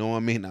 I know I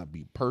may not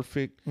be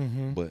perfect,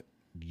 but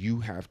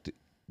you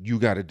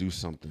got to do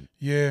something.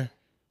 Yeah.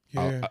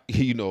 Yeah.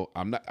 You know,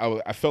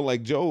 I felt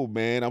like Job,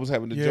 man. I was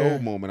having the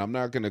Job moment. I'm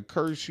not going to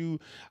curse you.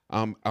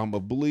 I'm a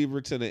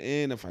believer to the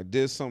end. If I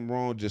did something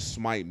wrong, just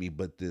smite me.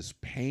 But this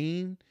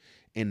pain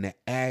and the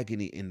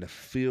agony and the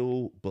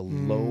feel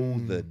below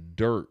the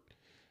dirt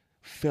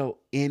felt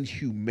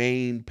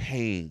inhumane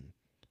pain.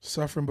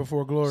 Suffering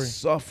before glory.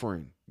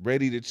 Suffering,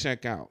 ready to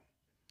check out.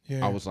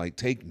 Yeah. I was like,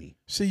 take me.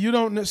 See, you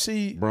don't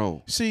see,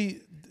 bro.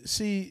 See,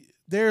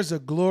 there's a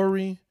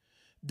glory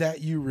that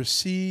you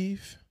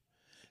receive,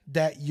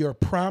 that you're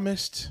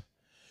promised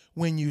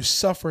when you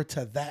suffer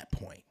to that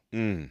point.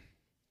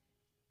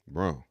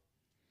 Bro.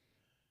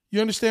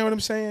 You understand what I'm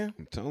saying?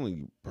 I'm telling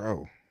you,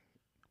 bro.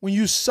 When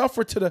you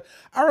suffer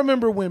I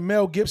remember when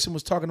Mel Gibson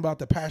was talking about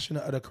the Passion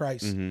of the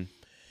Christ.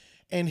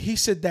 And he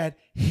said that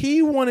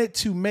he wanted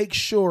to make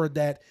sure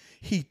that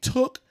he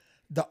took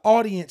the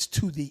audience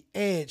to the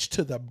edge,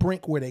 to the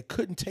brink where they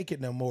couldn't take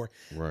it no more.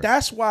 Right.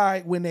 That's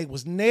why when they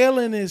was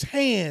nailing his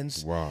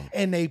hands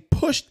and they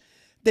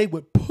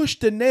would push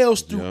the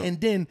nails through and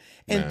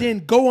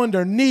then go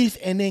underneath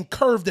and then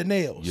curve the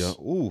nails. Yeah,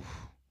 ooh,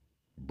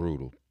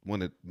 brutal.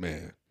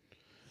 Man.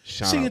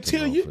 See,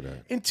 until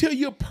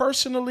you're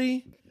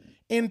personally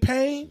in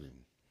pain,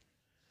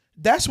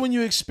 that's when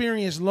you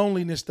experience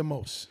loneliness the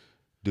most.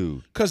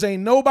 Dude. Because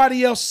ain't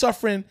nobody else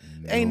suffering.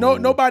 Ain't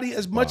nobody,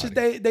 as much as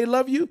they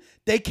love you,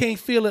 they can't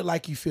feel it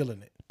like you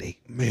feeling it.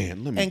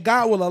 And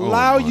God will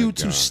allow you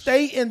to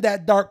stay in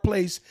that dark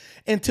place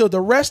until the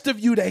rest of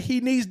you that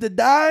he needs to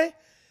die,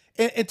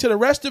 until the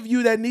rest of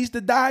you that needs to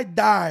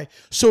die,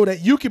 so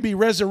that you can be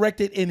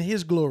resurrected in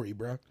his glory,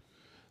 bro.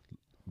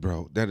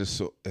 Bro, that is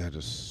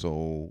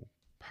so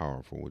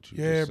powerful what you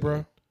just said.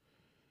 Bro.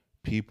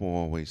 People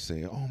always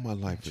say, "Oh, my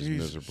life is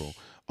miserable.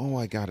 Jesus. Oh,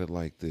 I got it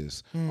like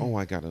this. Mm. Oh,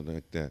 I got it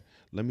like that."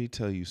 Let me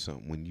tell you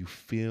something. When you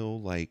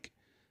feel like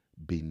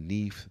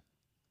beneath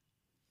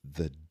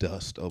the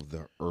dust of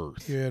the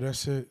earth, Yeah,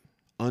 that's it.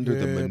 under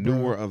the Yeah,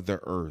 manure bro. of the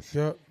earth,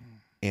 Yep.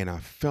 and I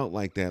felt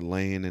like that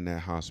laying in that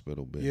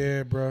hospital bed,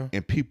 Yeah, bro.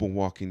 and people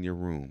walk in your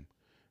room,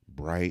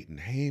 bright and,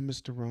 "Hey,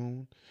 Mr.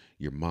 Rohn,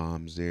 your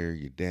mom's there,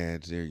 your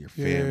dad's there, your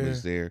Yeah.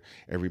 family's there,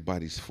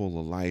 everybody's full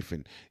of life,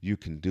 and you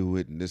can do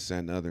it," and this, that,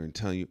 and the other, and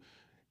tell you,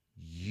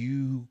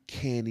 you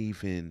can't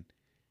even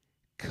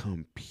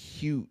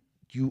compute.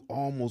 You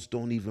almost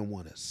don't even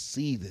want to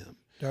see them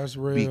That's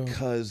real.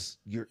 because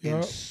you're in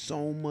Yep.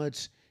 so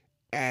much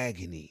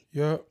agony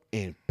Yep.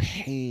 and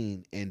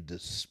pain and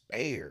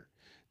despair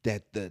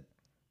that the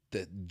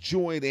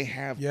joy they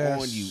have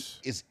on you Yes.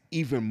 is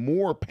even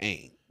more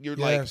pain. You're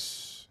like,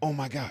 Yes. "Oh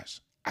my gosh,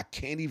 I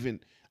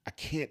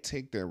can't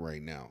take that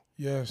right now."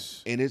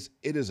 Yes. And it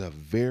is a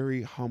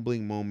very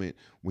humbling moment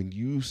when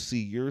you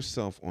see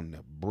yourself on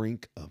the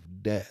brink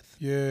of death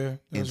Yeah, and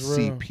that's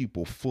see real.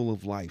 people full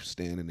of life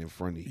standing in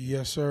front of you.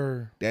 Yes,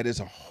 sir. That is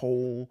a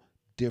whole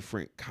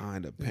different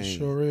kind of It pain.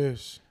 sure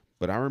is.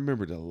 But I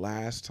remember the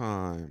last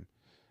time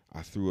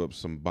I threw up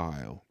some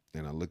bile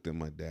and I looked at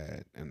my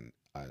dad and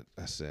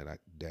I said,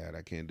 "Dad,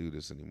 I can't do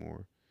this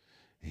anymore."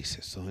 He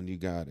said, "Son, you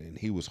got it." And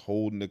he was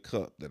holding the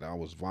cup that I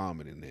was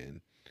vomiting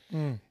in.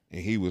 Mm.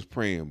 And he was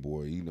praying,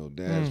 boy. You know,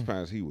 Dad's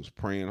past, he was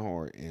praying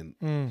hard.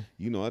 And,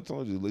 you know, I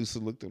told you, Lisa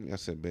looked at me. I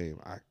said, "Babe,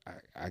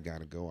 I got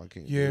to go. I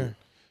can't do Yeah. it."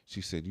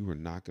 She said, "You are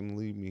not going to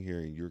leave me here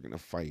and you're going to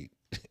fight."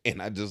 And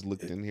I just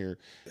looked in here.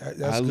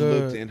 That's I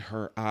looked good. in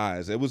her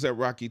eyes. It was that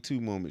Rocky 2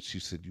 moment. She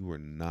said, "You are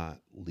not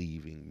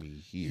leaving me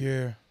here."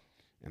 Yeah.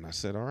 And I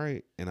said, "All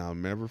right." And I'll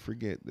never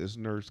forget, this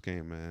nurse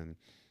came in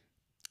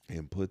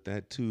and put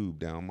that tube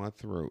down my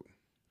throat.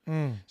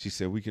 Mm. She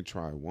said, "We can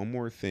try one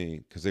more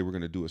thing," because they were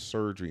going to do a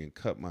surgery and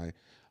cut my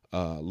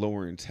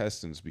lower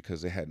intestines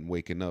because they hadn't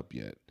waken up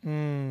yet.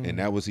 And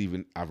that was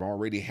even, I've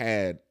already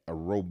had a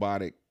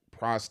robotic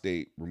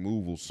prostate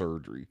removal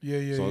surgery. Yeah,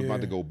 yeah, So I was about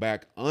to yeah. go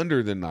back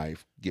under the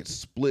knife, get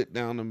split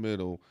down the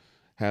middle,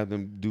 have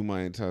them do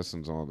my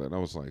intestines, all that. I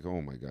was like,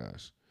 "Oh my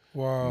gosh."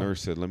 Wow.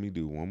 Nurse said, "Let me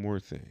do one more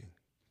thing."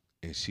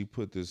 And she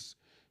put this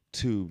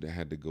tube that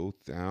had to go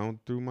down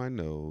through my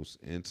nose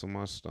into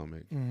my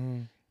stomach.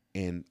 Mm-hmm.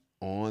 And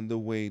on the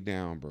way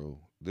down, bro,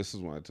 this is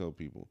what I tell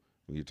people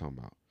when you're talking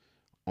about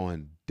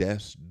on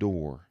death's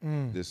door,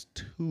 this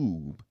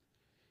tube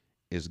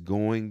is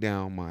going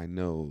down my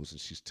nose and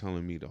she's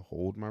telling me to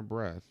hold my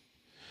breath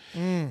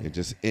and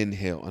just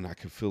inhale, and I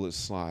can feel it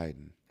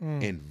sliding,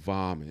 and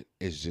vomit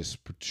is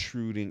just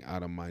protruding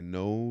out of my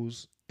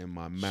nose and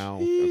my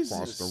mouth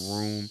across the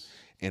room, Jesus.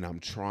 and I'm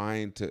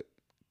trying to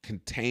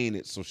contain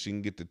it so she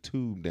can get the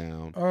tube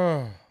down,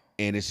 Oh.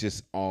 and it's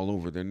just all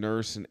over the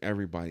nurse and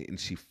everybody, and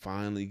she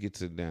finally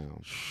gets it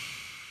down.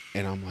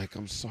 And I'm like,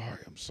 I'm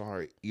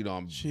sorry. You know,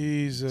 I'm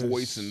Jesus.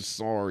 voicing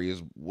sorry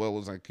as well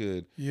as I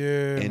could.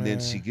 Yeah, And man. then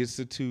she gets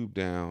the tube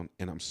down,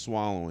 and I'm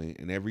swallowing,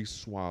 and every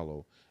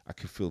swallow, I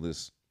can feel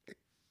this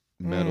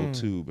metal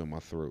tube in my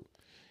throat.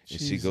 And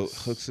she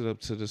hooks it up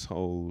to this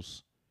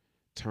hose,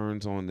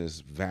 turns on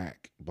this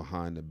vac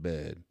behind the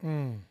bed,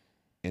 and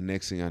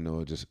next thing I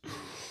know, it just,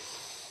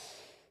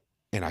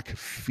 and I could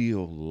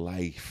feel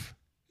life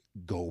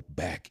go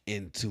back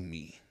into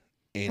me,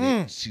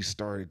 and she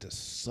started to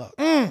suck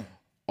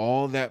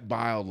all that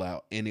bile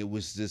out, and it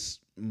was this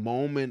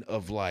moment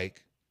of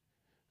like,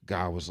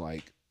 God was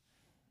like,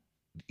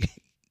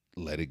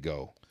 "Let it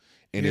go,"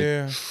 and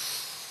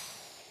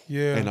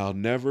yeah. and I'll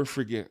never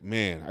forget,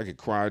 man. I could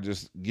cry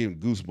just getting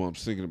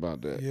goosebumps thinking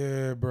about that.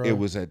 Yeah, bro. It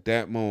was at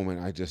that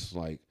moment I just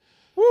like,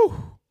 woo.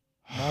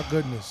 My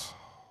goodness.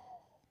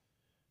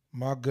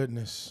 My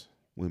goodness.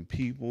 when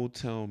people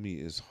tell me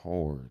it's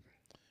hard,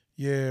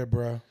 Yeah,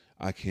 bro.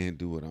 I can't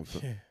do it.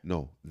 Yeah.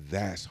 No,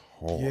 that's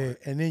hard. Yeah,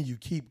 and then you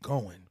keep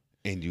going.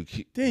 And you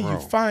keep, Then bro, you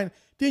find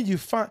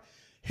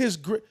his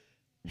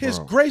his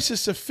Bro. grace is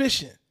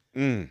sufficient.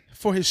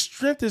 For his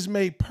strength is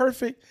made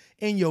perfect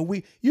in your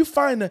weak. You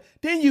find the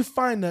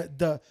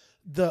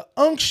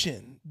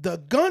unction, the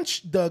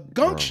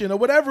gumption or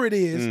whatever it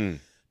is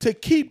to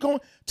keep going,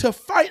 to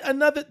fight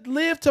another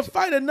day. to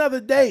fight another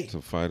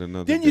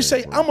Then day, you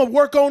say, bro. I'm gonna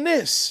work on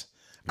this.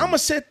 I'm gonna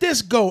set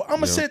this goal. I'm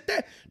gonna set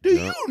that. Do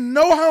you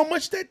know how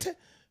much that?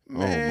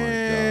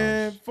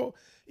 Man,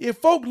 if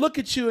folk look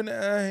at you and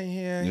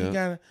he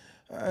got.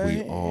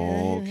 We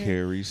all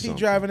carry something. He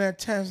driving that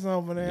Tesla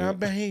over there. I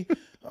bet he.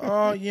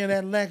 Oh yeah,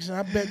 that Lexus.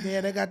 I bet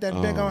they got that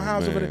big old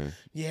house over there. man.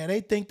 Yeah,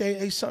 they think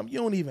they something. You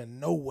don't even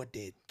know what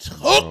they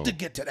took to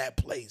get to that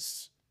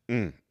place.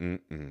 Bro,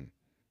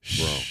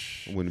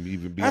 I wouldn't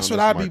even be. That's on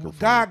what I this be. microphone.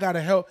 God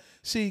gotta help.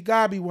 See,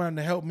 God be wanting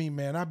to help me,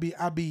 man. I be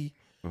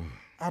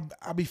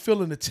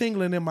feeling the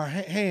tingling in my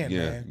hand,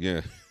 man.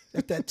 Yeah.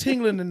 That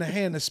tingling in the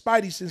hand, the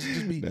spidey sense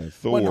just be That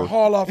wanting to Thor.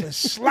 haul off and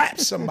slap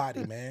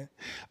somebody, man.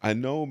 I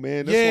know,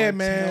 man. That's Yeah, why I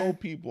man. tell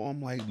people,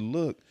 I'm like,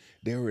 look,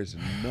 there is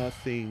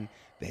nothing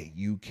that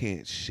you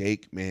can't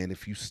shake, man,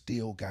 if you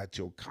still got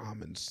your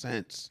common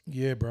sense.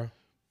 Yeah, bro.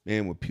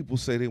 Man, when people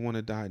say they want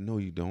to die, no,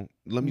 you don't.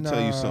 Let me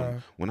tell you something.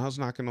 Nah. When I was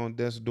knocking on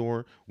death's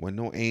door, when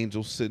no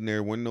angels sitting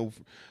there, when no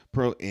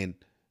pro, and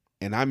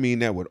I mean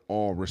that with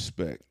all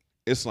respect.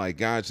 It's like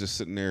God's just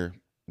sitting there.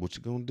 What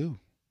you gonna do?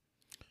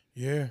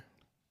 Yeah.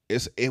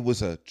 It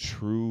was a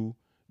true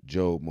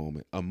Job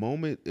moment. A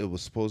moment it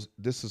was supposed.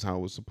 This is how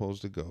it was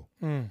supposed to go.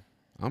 Mm.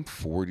 I'm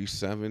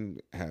 47,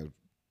 have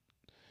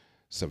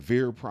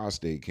severe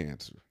prostate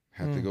cancer.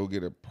 Have to Mm. go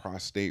get a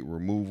prostate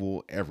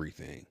removal.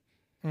 Everything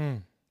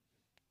Mm.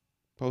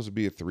 supposed to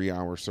be a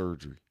 3-hour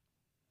surgery.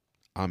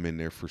 I'm in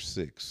there for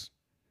 6.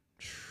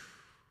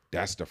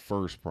 That's the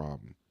first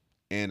problem.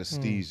 Mm.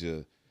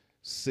 Anesthesia,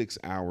 6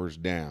 hours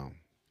down,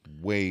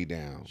 way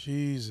down.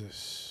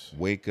 Jesus.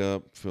 Wake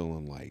up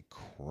feeling like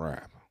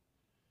crap.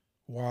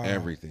 Wow.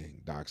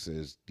 Everything. Doc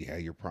says, yeah,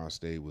 your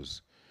prostate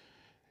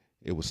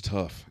it was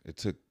tough. It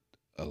took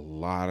a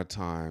lot of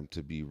time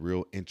to be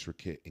real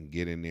intricate and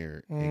get in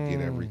there and get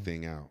Mm.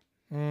 everything out.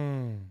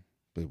 Mm.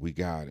 But we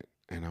got it.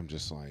 And I'm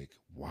just like,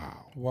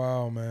 wow.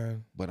 Wow,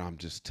 man. But I'm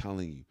just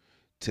telling you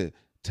to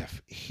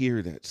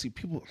hear that. See,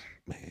 people,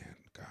 man,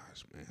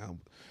 gosh, man,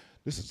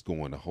 this is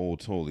going a whole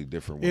totally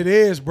different way. It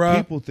is, bro.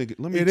 People think.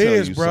 Let me It tell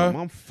is, you bruh.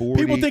 something. I'm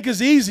 40. People think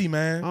it's easy,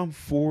 man. I'm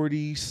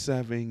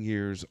 47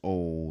 years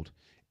old,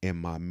 and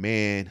my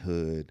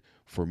manhood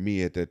for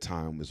me at that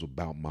time was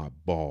about my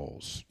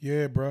balls.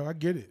 Yeah, bro. I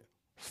get it.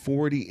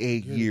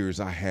 48 years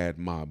I had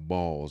my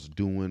balls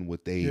doing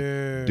what they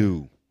Yeah.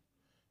 do.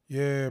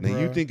 Yeah, Now bro.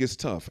 you think it's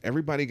tough.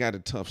 Everybody got a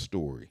tough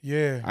story.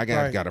 Yeah. I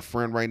got right. got a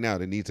friend right now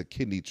that needs a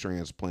kidney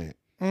transplant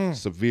Mm.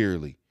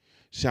 severely.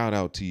 Shout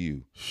out to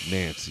you,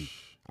 Nancy.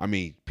 I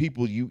mean,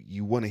 people,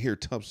 you want to hear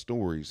tough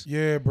stories.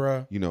 Yeah,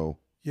 bro. You know,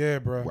 Yeah,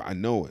 bro. I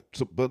know it.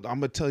 So, but I'm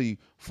gonna tell you,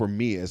 for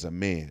me as a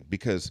man,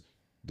 because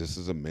this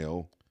is a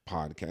male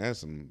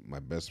podcast, and my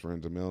best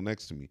friend's a male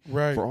next to me.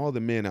 Right. For all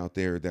the men out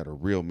there that are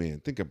real men,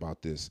 think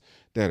about this: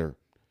 that are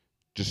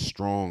just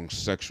strong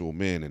sexual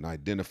men and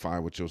identify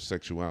with your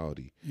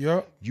sexuality.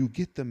 Yep. You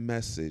get the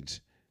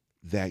message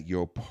that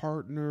your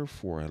partner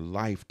for a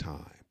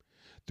lifetime,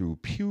 through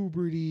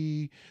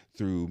puberty,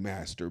 through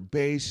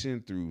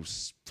masturbation, through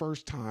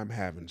first time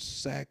having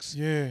sex,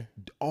 Yeah.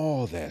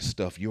 all that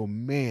stuff, your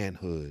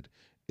manhood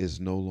is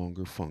no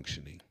longer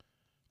functioning.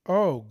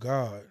 Oh,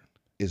 God.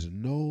 Is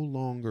no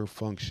longer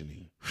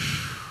functioning.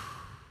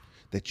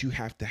 That you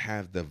have to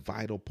have the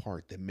vital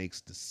part that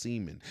makes the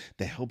semen,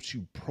 that helps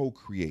you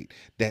procreate,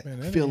 that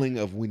feeling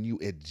of when you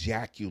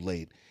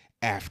ejaculate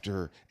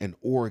after an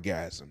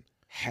orgasm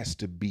has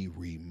to be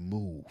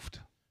removed.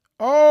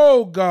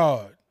 Oh,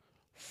 God.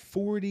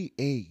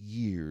 48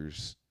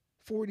 years,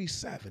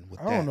 47 with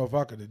that. I don't know if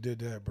I could have did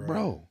that, bro.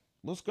 Bro,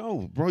 let's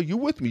go. Bro, you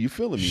with me. You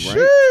feeling me,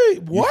 right?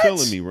 Shit, what? You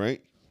feeling me,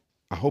 right?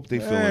 I hope they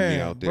feeling me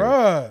out there.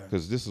 Bruh.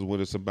 Because this is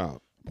what it's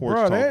about. Porch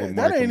Bro, Talk with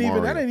that Mike ain't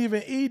and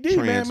even ED,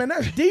 man. Man,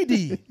 that's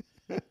DD.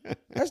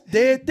 That's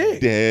dead dick.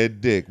 Dead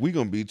dick. We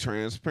gonna be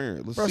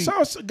transparent. Let's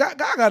Bro, see. God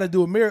got to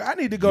do a miracle. I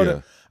need to go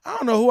to. I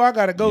don't know who I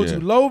got to go to.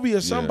 Lovey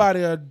or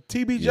somebody, or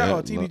TB Josh,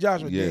 or TB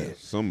Josh was dead.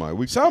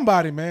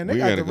 Somebody, man. They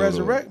got to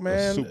resurrect,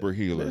 man. Super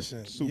healer.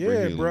 Listen,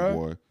 super healer, bro.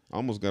 boy. I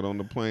almost got on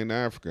the plane to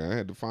Africa. I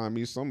had to find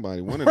me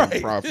somebody, one of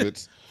them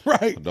prophets,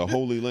 right? The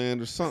Holy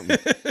Land or something.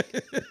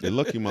 They're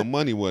lucky my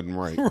money wasn't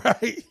right.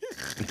 Right.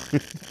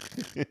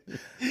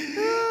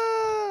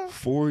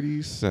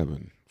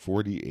 47,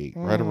 48,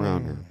 right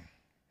around there.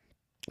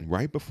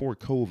 Right before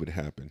COVID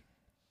happened,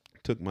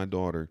 took my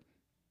daughter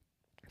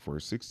for her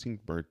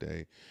 16th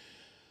birthday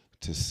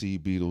to see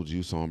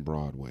Beetlejuice on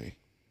Broadway.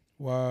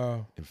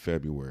 Wow. In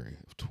February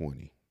of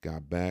 20.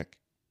 Got back,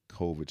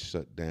 COVID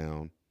shut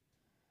down.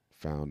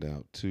 Found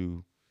out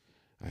too,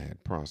 I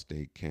had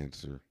prostate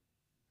cancer.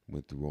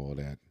 Went through all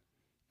that.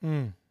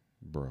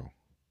 Bro.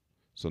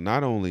 So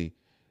not only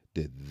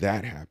did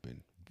that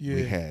happen,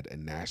 we had a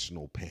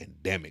national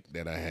pandemic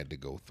that I had to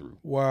go through.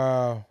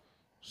 Wow.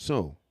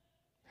 So,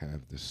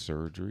 have the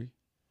surgery.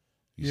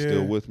 You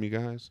still with me,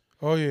 guys?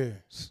 Oh, yeah.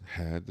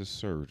 Had the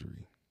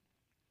surgery.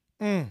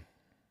 Do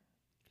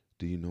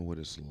you know what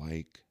it's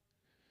like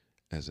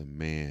as a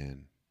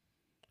man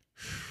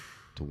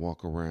to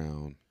walk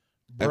around?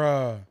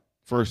 Bruh.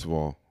 First of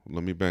all,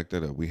 let me back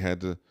that up. We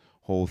had the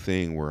whole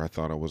thing where I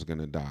thought I was going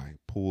to die.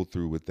 Pulled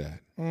through with that.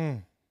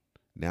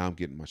 Now I'm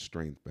getting my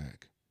strength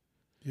back.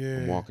 Yeah.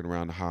 I'm walking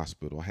around the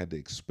hospital. I had to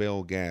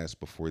expel gas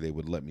before they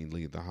would let me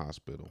leave the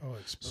hospital.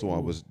 So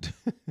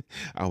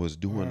I was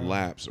doing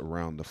laps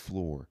around the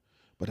floor.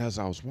 But as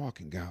I was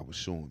walking, God was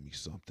showing me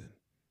something.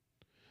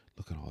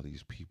 Look at all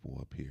these people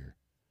up here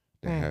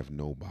that have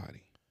nobody.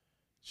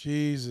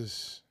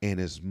 Jesus. And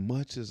as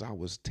much as I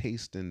was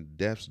tasting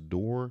death's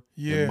door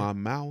in my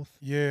mouth,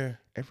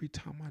 every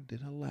time I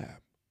did a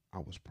lap, I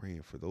was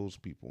praying for those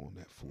people on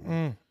that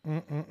floor.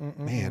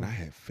 Man, I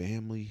had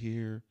family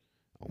here,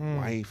 a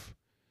wife.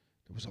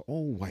 There was an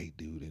old white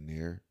dude in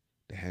there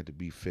that had to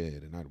be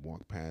fed, and I'd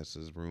walk past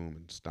his room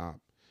and stop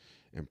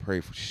and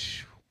pray for.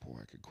 Boy,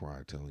 I could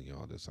cry telling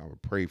y'all this. I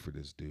would pray for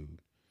this dude.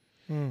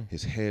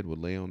 His head would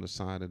lay on the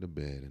side of the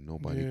bed, and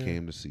nobody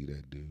came to see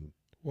that dude.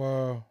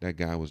 Wow. That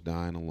guy was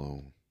dying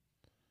alone.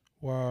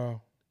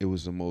 Wow. It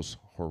was the most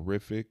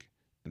horrific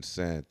and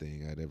sad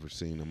thing I'd ever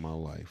seen in my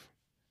life.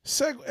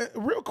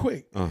 Real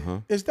quick,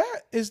 Uh-huh. is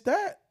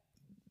that?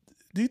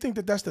 Do you think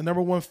that that's the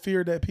number one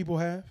fear that people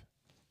have?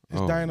 Is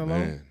Oh, dying alone?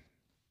 man.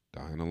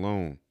 Dying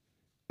alone.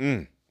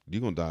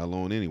 You're going to die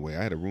alone anyway.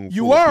 I had a room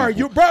You full are. of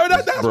people. You, bro.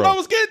 That's Bro. what I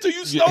was getting to.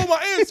 You stole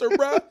my answer,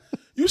 bro.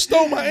 You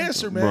stole my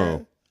answer, man.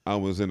 Bro, I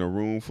was in a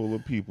room full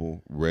of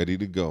people ready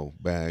to go.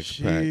 Bags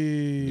packed.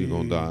 You're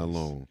going to die Jeez.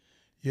 alone.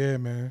 Yeah,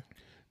 man.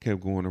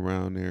 Kept going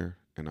around there,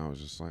 and I was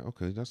just like,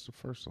 okay, that's the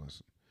first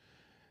lesson.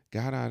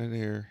 Got out of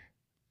there,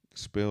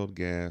 spilled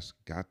gas,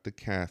 got the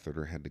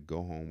catheter, had to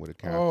go home with a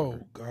catheter. Oh,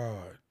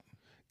 God.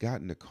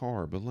 Got in the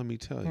car, but let me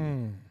tell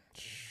you,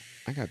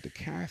 I got the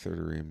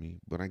catheter in me,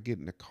 but I get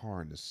in the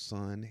car and the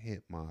sun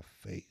hit my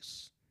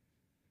face.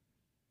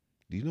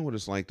 Do you know what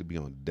it's like to be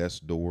on death's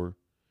door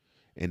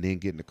and then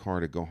get in the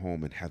car to go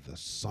home and have the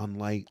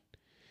sunlight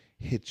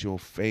hit your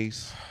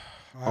face?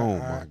 Oh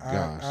my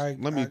gosh.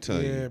 Let me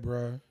tell you. Yeah,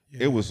 bro.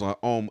 Yeah. It was like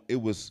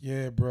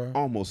yeah, bro.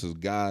 almost as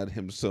God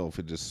himself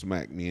had just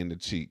smacked me in the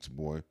cheeks,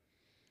 boy.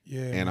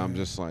 Yeah. And I'm man.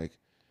 just like,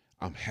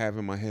 I'm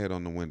having my head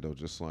on the window,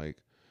 just like,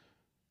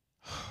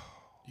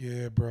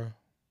 yeah, bro.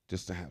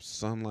 just to have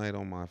sunlight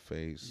on my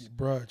face.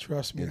 Bro,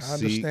 trust me. And I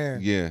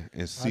understand.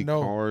 and see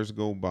know. cars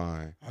go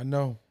by I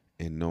know.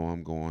 and know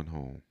I'm going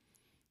home.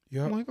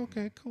 Yep. I'm like,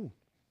 okay, cool.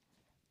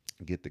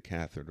 Get the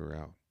catheter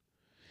out.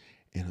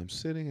 And I'm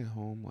sitting at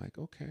home like,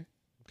 okay,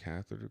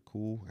 catheter,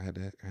 cool. I had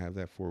to have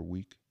that for a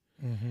week.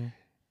 Mm-hmm.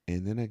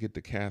 And then I get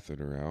the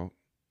catheter out,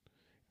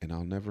 and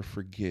I'll never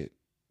forget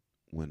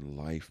when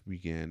life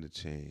began to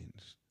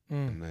change.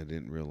 And I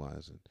didn't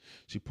realize it.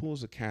 She pulls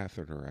the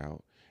catheter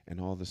out,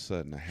 and all of a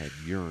sudden I had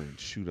urine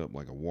shoot up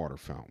like a water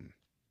fountain.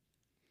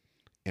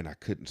 And I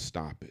couldn't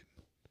stop it.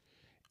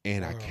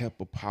 And I kept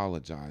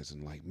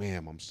apologizing, like,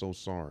 ma'am, I'm so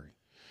sorry.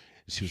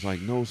 And she was like,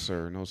 no,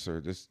 sir,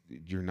 this,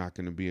 you're not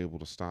going to be able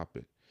to stop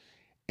it.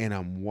 And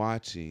I'm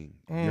watching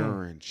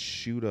urine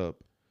shoot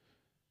up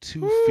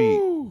 2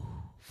 feet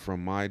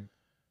from my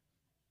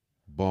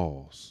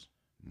balls,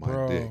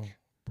 my dick.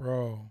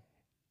 Bro.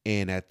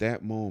 And at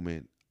that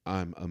moment,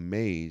 I'm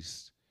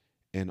amazed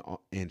and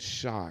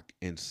shocked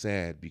and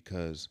sad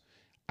because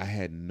I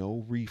had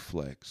no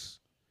reflex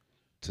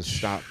to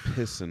stop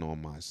pissing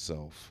on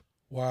myself.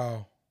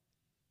 Wow.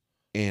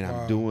 And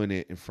I'm doing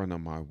it in front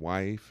of my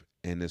wife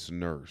and this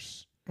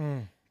nurse.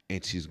 And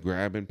she's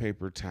grabbing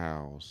paper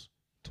towels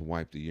to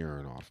wipe the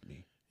urine off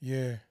me.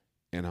 Yeah.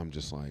 And I'm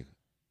just like,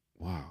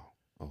 wow,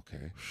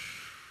 okay.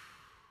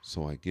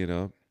 So I get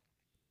up.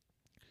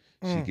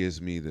 She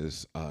gives me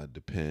this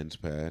Depends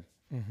pad.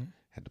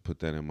 Had to put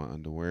that in my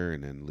underwear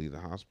and then leave the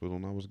hospital,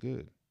 and I was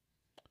good.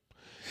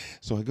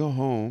 So I go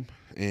home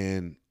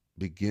and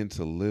begin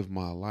to live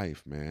my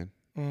life, man.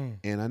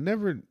 And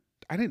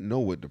I didn't know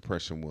what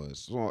depression was.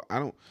 So I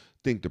don't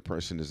think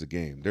depression is a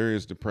game. There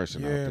is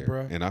depression out there.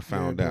 Bro. And I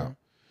found out.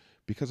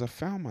 Because I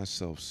found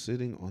myself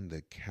sitting on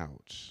the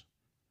couch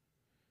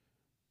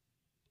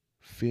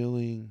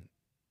feeling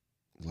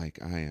like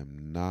I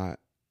am not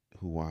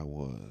who I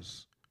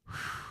was.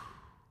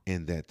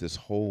 And that this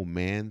whole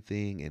man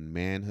thing and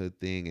manhood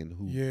thing and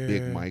who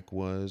Big Mike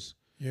was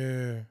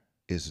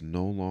is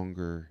no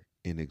longer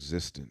in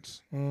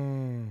existence.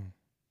 And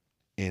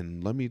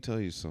let me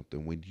tell you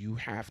something. When you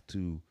have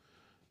to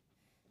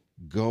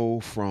go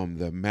from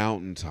the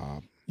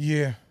mountaintop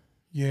to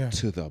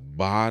the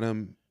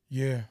bottom,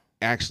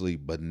 actually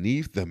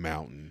beneath the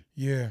mountain,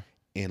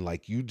 and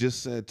like you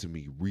just said to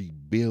me,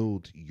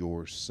 rebuild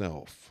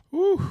yourself.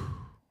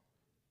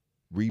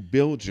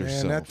 Rebuild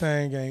yourself. Man, that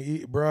thing ain't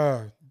eat,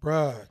 bruh.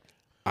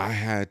 I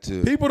had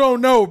to. People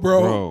don't know,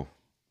 bro.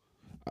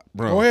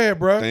 Go ahead,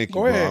 bro. Thank you,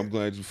 Go bro. ahead. I'm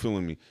glad you're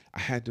feeling me.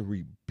 I had to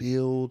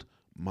rebuild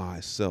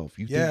myself.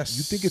 You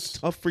think it's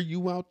tough for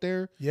you out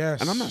there? Yes.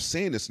 And I'm not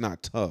saying it's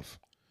not tough,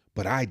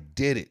 but I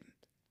did it.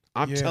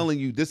 I'm telling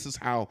you, this is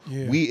how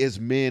we as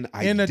men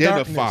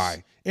identify.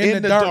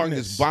 In the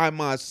darkness by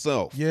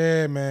myself.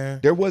 Yeah, man.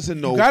 There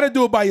wasn't no. You got to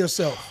do it by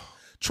yourself.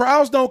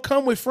 Trials don't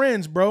come with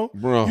friends, bro.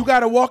 You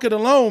got to walk it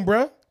alone,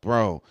 bro.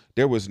 Bro,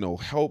 there was no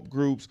help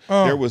groups.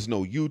 There was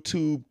no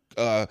YouTube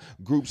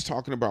groups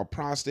talking about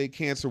prostate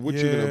cancer. What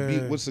you're gonna be?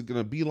 What's it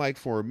gonna be like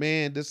for a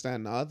man? This, that,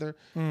 and the other.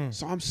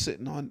 So I'm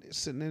sitting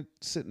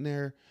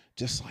there,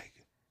 just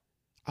like,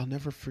 I'll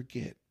never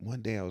forget.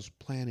 One day I was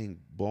planting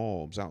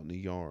bulbs out in the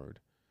yard,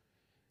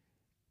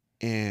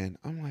 and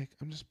I'm like,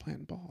 I'm just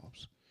planting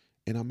bulbs,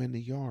 and I'm in the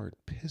yard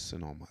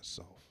pissing on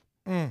myself,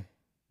 and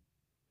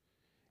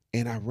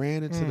I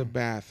ran into the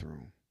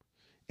bathroom.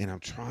 And I'm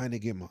trying to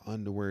get my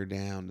underwear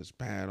down, this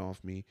pad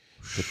off me,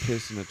 to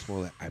piss in the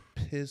toilet. I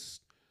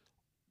pissed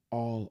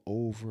all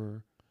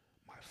over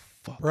my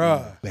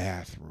fucking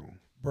bathroom.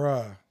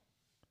 Bruh.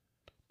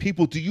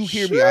 People, do you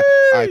hear me?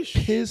 I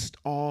pissed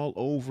all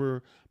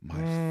over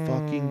my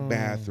fucking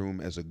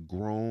bathroom as a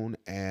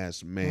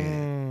grown-ass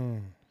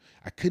man.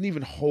 I couldn't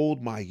even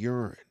hold my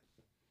urine.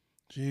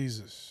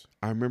 Jesus.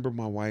 I remember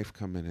my wife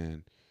coming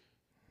in.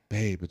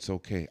 Babe, it's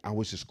okay. I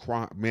was just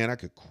crying. Man, I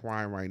could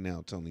cry right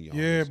now telling y'all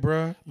this.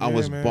 Bruh. I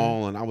was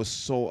bawling. I was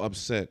so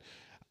upset.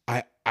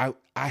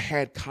 I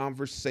had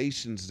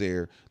conversations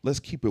there. Let's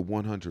keep it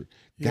 100.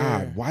 Yeah.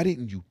 God, why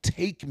didn't you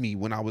take me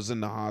when I was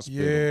in the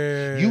hospital?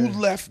 Yeah. You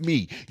left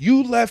me.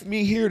 You left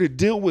me here to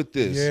deal with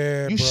this.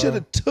 Yeah, You bro. should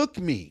have took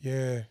me.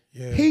 Yeah.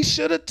 Yeah. He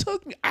should have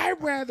took me.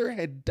 I'd rather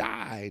had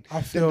died I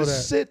than feel to that.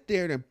 sit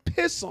there and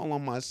piss all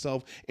on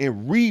myself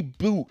and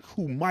reboot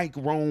who Mike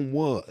Rome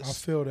was. I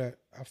feel that.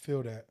 I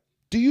feel that.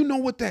 Do you know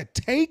what that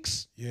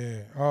takes?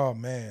 Yeah. Oh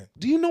man.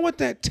 Do you know what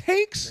that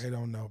takes? They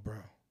don't know, bro.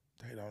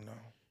 They don't know.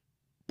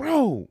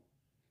 Bro,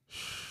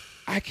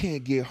 I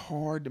can't get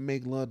hard to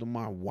make love to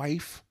my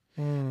wife.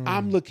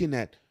 I'm looking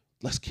at,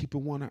 let's keep it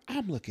 100.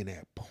 I'm looking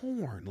at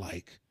porn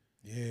like,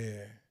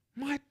 Yeah.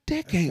 my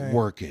dick ain't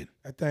working.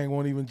 That thing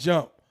won't even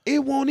jump.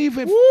 It won't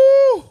even,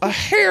 Woo! a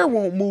hair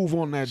won't move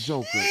on that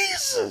joker.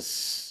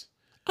 Jesus.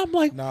 I'm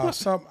like, Nah,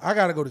 what? I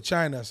gotta go to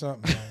China or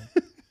something,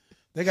 man.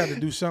 They got to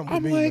do something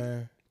with me,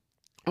 man.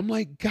 I'm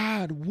like,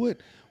 God,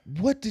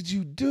 what did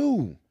you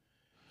do?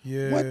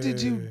 Yeah. What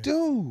did you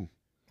do?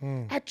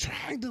 I'm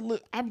trying to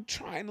live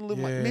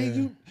like,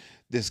 man,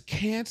 this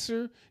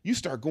cancer, you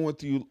start going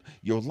through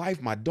your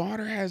life. My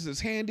daughter has this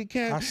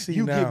handicap. I see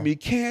you now. give me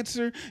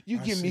cancer. You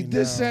I give me see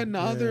this, now. that, and the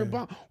other.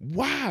 Yeah.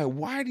 Why?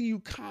 Why do you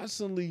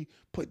constantly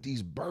put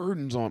these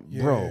burdens on?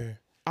 Yeah. Bro,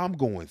 I'm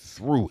going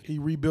through it. He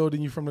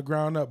rebuilding you from the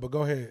ground up, but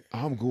go ahead.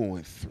 I'm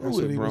going through That's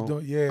it, what he bro. was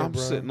doing. Yeah, I'm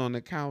bro. sitting on the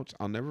couch.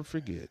 I'll never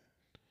forget.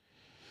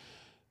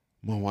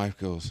 My wife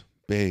goes,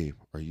 babe,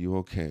 are you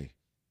okay?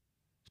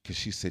 Because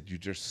she said, you're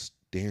just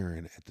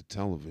staring at the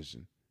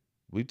television.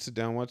 We'd sit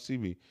down and watch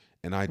TV,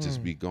 and I'd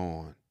just be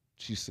gone.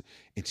 She said,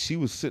 and she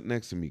was sitting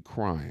next to me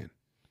crying.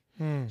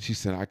 She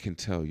said, I can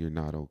tell you're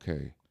not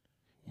okay.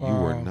 Wow.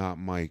 You are not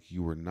Mike.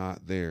 You were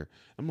not there.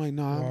 I'm like,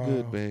 no, I'm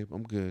good, babe.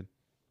 I'm good.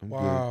 I'm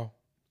good.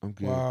 I'm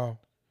good. Wow.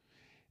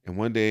 And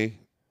one day,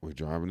 we're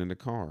driving in the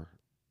car.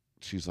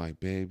 She's like,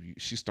 babe,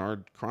 she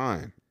started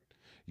crying.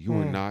 You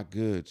are not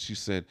good. She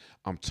said,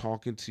 I'm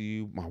talking to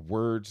you. My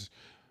words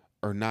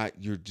are not,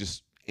 you're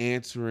just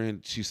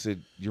answering. She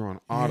said, you're on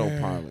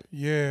autopilot.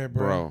 Yeah,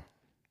 bro.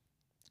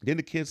 Then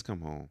the kids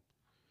come home.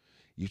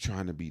 You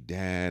trying to be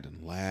dad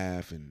and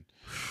laugh and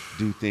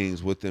do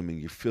things with them, and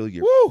you feel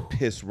your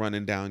piss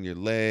running down your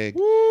leg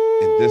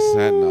and this,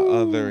 that, and the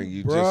other, and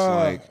you just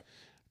like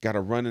got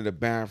to run in the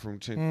bathroom.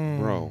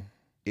 Bro,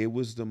 it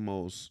was the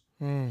most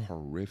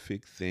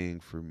horrific thing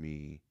for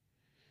me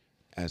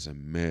as a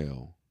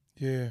male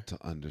to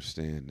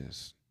understand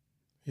this.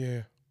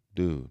 Yeah.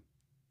 Dude.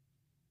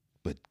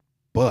 But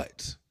God.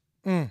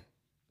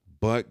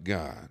 But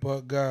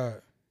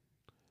God.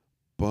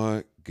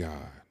 But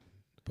God.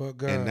 But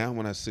God. And now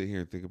when I sit here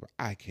and think about it,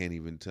 I can't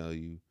even tell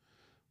you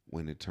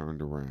when it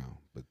turned around,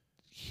 but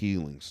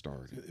healing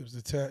started. It was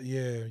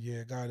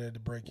God had to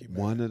break you,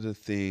 man. One of the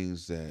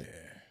things that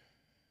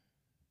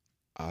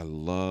I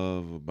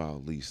love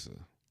about Lisa.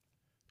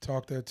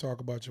 Talk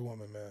about your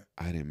woman, man.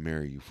 I didn't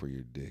marry you for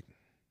your dick.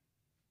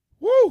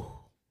 Woo!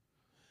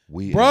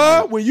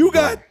 Bruh, when you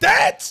got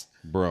that,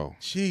 bro.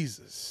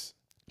 Jesus.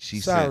 She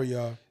Sorry, said,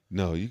 y'all.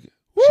 No, she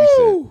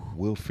Woo! said,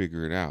 we'll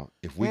figure it out.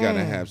 If we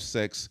gotta have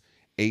sex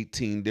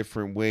 18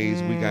 different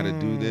ways, we gotta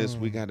do this,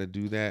 we gotta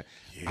do that.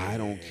 I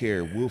don't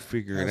care. We'll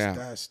figure it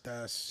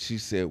out. She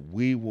said,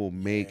 we will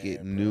make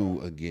it new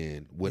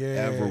again.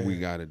 Whatever we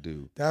gotta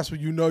do. That's when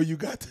you know you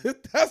got to,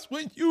 that's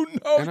when you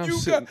know And you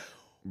sitting, got.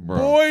 bro,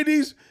 Boy,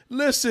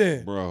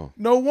 listen. Bro.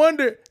 No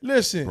wonder,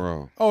 listen.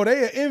 Bro. Oh,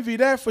 they envy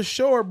that for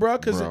sure, bro.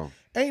 Because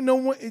ain't no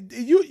one,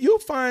 you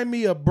find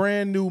me a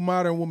brand new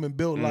modern woman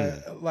built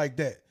like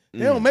that.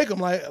 They don't make them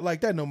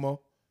like that no more.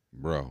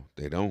 Bro,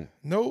 they don't.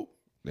 Nope.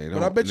 They don't.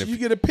 But I bet you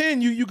get a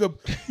pin, you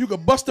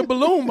could bust a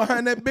balloon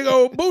behind that big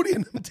old booty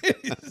in them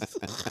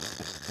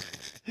titties.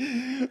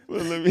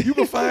 Well, you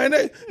can find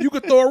that. You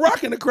could throw a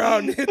rock in the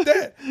crowd and hit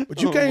that. But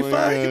you can't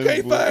find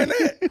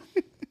that.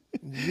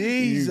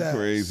 Jesus. You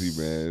crazy,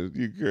 man.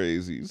 You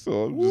crazy.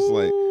 So I'm just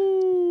like,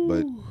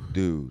 but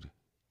dude.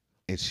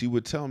 And she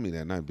would tell me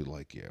that and I'd be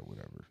like, yeah,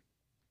 whatever.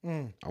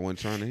 I wasn't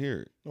trying to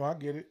hear it. Oh, I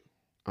get it.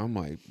 I'm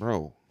like,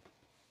 bro,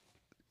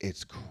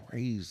 it's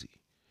crazy.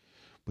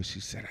 But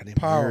she said, I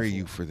didn't marry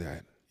you for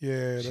that.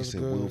 Yeah, she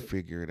said, good. We'll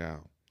figure it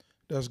out.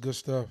 That's good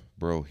stuff.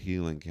 Bro,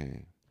 healing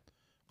came.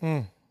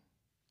 I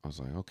was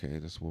like, okay,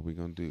 that's what we're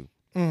going to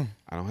do.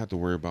 I don't have to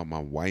worry about my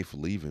wife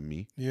leaving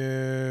me.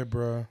 Yeah,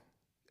 bro.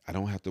 I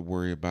don't have to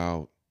worry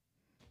about,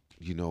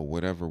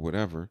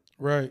 whatever.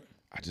 Right.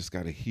 I just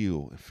got to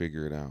heal and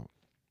figure it out.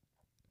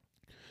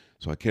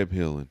 So I kept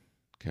healing,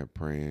 kept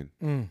praying,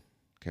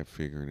 kept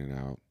figuring it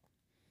out,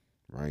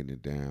 writing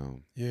it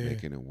down,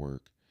 making it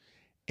work.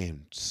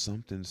 And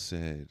something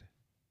said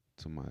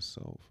to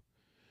myself,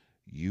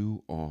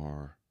 you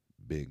are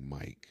Big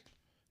Mike.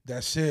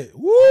 That's it.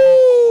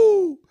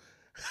 Woo!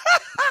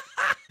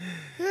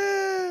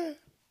 Yeah.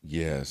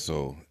 Yeah,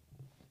 so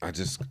I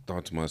just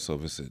thought to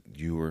myself, I said,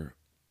 you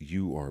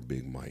are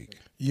Big Mike.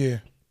 Yeah.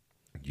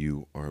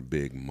 You are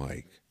Big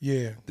Mike.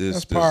 Yeah.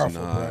 That's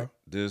powerful, bro.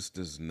 This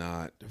does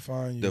not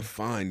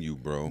define you,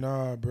 bro.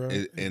 Nah, bro.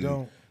 It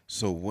don't.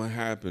 So what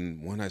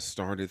happened when I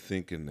started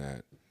thinking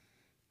that,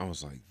 I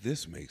was like,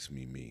 this makes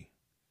me me.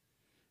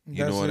 You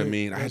know That's what I it.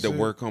 mean? I had That's to it.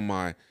 work on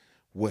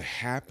what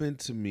happened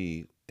to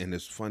me, and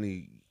it's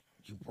funny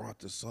you brought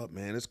this up,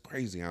 man. It's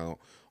crazy how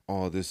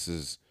all this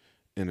is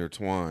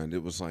intertwined.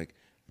 It was like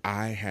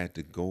I had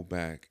to go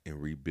back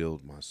and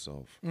rebuild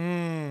myself.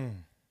 Mm.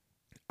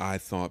 I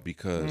thought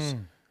because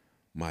Mm.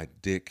 my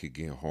dick could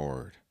get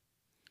hard,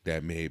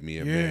 that made me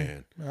a Yeah.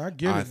 man. I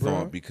get I it,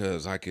 thought bro.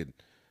 because I could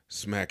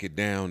smack it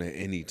down at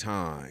any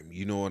time.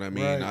 You know what I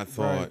mean? Right. I Right.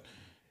 thought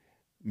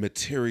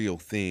material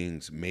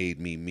things made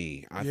me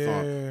me. I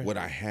thought Yeah. what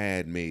I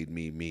had made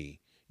me me.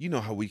 You know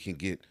how we can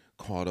get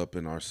caught up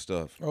in our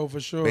stuff. Oh, for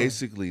sure.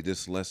 Basically,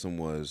 this lesson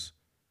was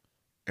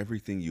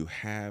everything you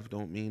have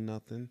don't mean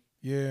nothing,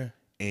 Yeah.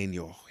 and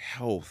your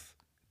health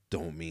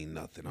don't mean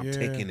nothing. I'm Yeah.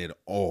 taking it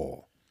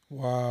all.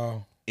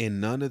 Wow.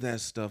 And none of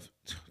that stuff,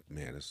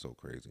 man, it's so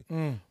crazy.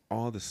 Mm.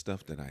 All the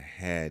stuff that I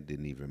had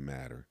didn't even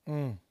matter.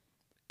 Mm.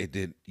 It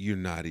did. You're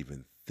not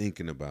even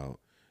thinking about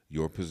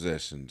your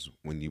possessions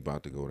when you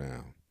about to go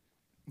down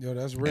Yo,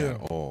 that's at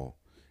real. all.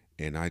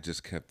 And I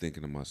just kept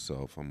thinking to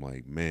myself, I'm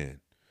like,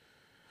 man,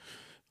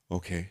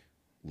 okay,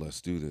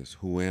 let's do this.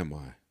 Who am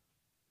I?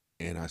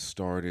 And I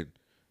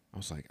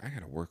was like, I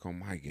got to work on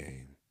my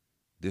game.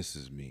 This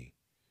is me.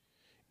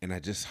 And I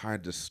just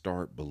had to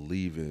start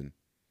believing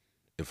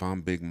if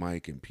I'm Big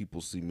Mike and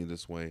people see me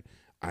this way,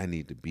 I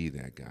need to be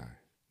that guy.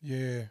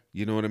 Yeah.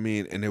 You know what I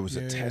mean? And there was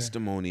a Yeah.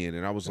 testimony in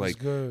it. I was That's like,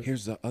 good.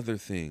 here's the other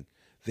thing.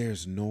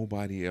 There's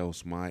nobody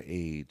else my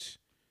age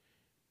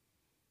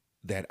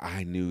that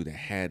I knew that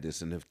had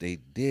this. And if they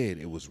did,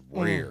 it was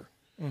rare.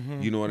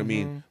 Mm-hmm. You know what I Mm-hmm.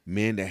 mean?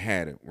 Men that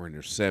had it were in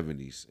their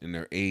 70s, in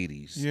their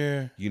 80s,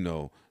 Yeah. you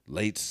know,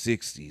 late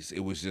 60s.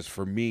 It was just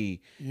for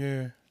me,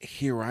 Yeah.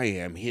 here I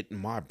am hitting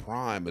my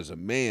prime as a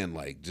man,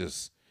 like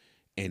just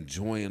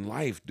enjoying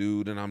life,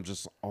 dude. And I'm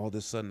just all of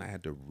a sudden I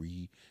had to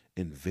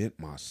reinvent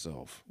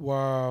myself.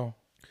 Wow.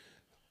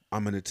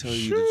 I'm going to tell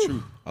you the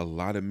truth. A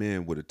lot of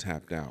men would have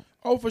tapped out.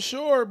 Oh, for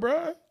sure,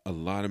 bruh. A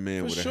lot of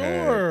men For would have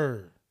had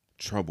sure.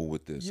 trouble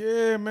with this.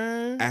 Yeah,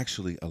 man.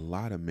 Actually, a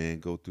lot of men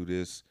go through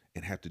this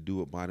and have to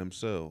do it by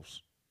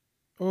themselves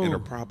and are Oh.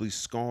 probably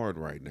scarred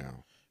right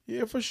now.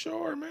 Yeah, for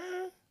sure,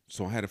 man.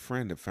 So I had a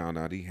friend that found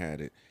out he had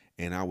it,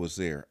 and I was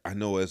there. I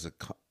know as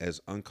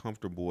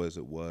uncomfortable as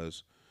it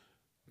was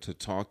to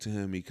talk to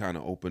him, he kind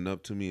of opened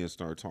up to me and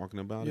started talking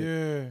about it.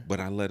 Yeah. But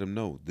I let him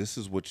know, this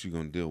is what you're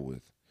gonna deal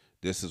with.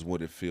 This is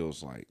what it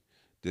feels like.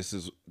 This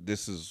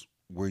is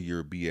where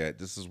you're be at.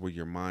 This is where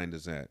your mind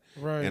is at.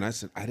 Right. And I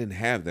said, I didn't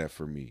have that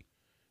for me.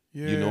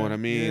 Yeah. You know what I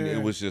mean? Yeah.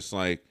 It was just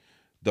like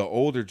the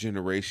older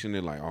generation.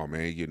 They're like, oh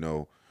man, you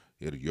know,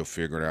 you'll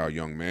figure it out,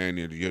 young man.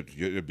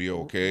 You'll be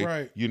okay.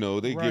 Right. You know,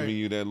 they Right. giving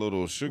you that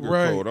little sugar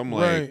Right. coat.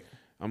 Right.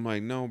 I'm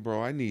like, no,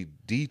 bro, I need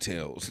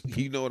details.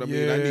 You know what I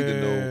mean? I need to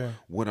know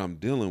what I'm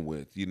dealing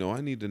with. You know, I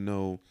need to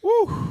know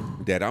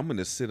Woo. that I'm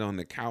gonna sit on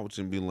the couch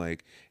and be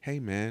like, hey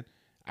man,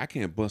 I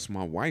can't bust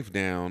my wife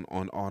down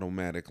on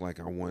automatic like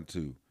I want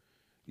to.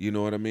 You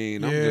know what I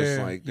mean? I'm just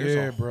Yeah. like, there's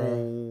Yeah, a bro.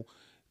 whole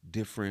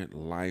different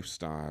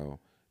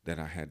lifestyle that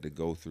I had to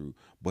go through.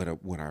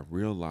 But what I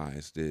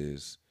realized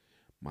is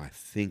my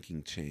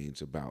thinking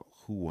changed about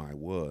who I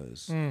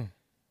was. Mm.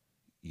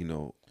 You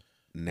know,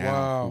 now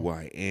Wow. who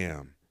I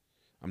am.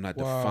 I'm not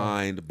Wow.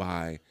 defined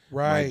by my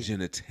Right.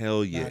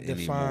 genitalia Not anymore.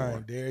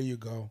 defined. There you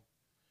go.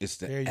 It's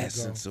the There you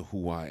essence of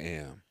who I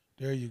am.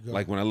 There you go.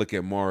 Like when I look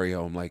at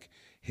Mario, I'm like,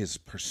 his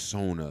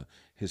persona,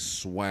 his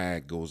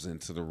swag goes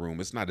into the room.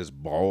 It's not his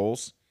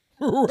balls.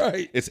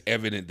 Right. It's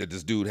evident that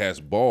this dude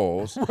has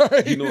balls.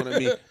 Right. You know what I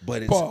mean?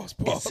 But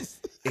Pause.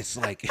 it's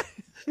like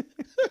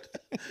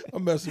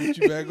I'm messing with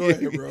you, man. Go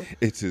ahead, bro.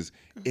 it's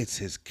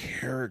his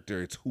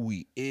character. It's who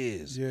he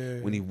is. Yeah.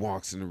 When he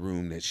walks in the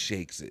room that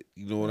shakes it.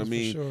 You know what That's I for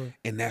mean? sure.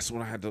 And that's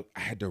when I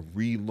had to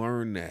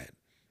relearn that.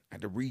 I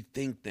had to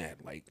rethink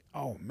that. Like,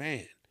 oh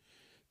man,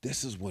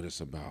 this is what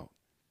it's about.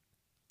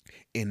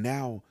 And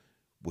now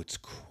what's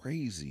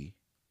crazy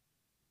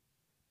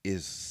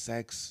is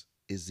sex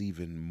is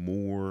even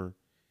more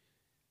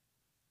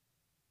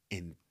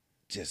and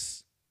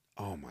just,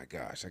 oh my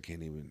gosh, I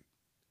can't even,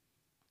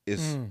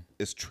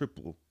 it's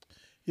triple.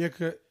 Yeah,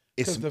 because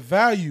It's the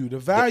value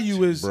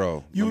is,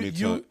 bro,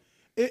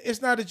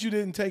 it's not that you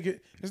didn't take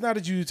it. It's not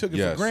that you took it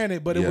Yes, for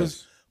granted, but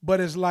yes.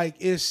 it's like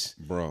it's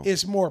Bro,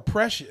 it's more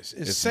precious.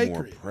 It's sacred.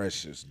 more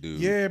precious, dude.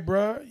 Yeah,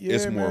 bro. Yeah,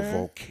 it's more man.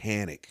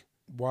 volcanic.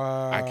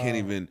 Wow. I can't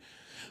even.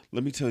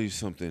 Let me tell you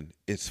something.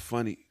 It's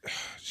funny.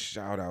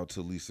 Shout out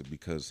to Lisa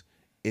because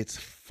it's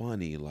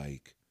funny.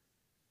 Like,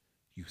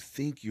 you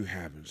think you're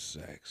having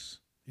sex,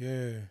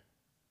 Yeah.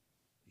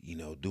 you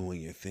know,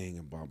 doing your thing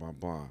and blah, blah,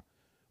 blah.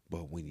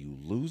 But when you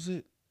lose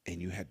it and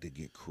you have to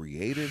get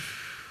creative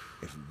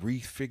and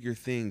refigure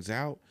things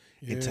out,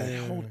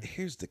 and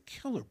here's the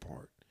killer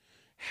part.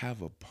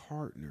 Have a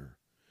partner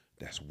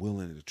that's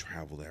willing to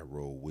travel that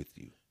road with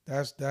you.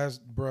 That's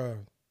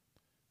bruh.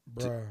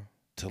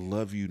 To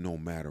love you no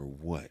matter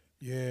what.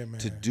 Yeah, to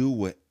man. do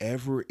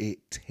whatever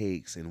it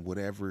takes and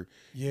whatever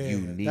Yeah. you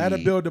need That'll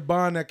build a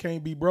bond that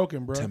can't be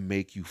broken, bro. to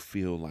make you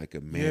feel like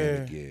a man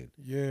Yeah. again.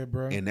 Yeah,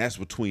 bro. And that's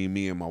between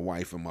me and my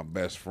wife and my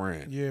best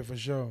friend. Yeah, for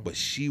sure. But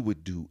she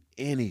would do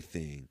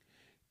anything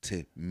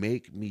to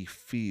make me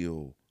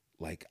feel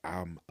like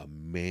I'm a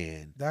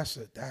man That's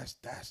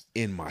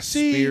in my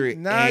see, spirit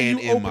now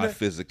and you in my opening-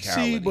 physicality.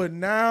 See, but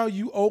now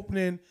you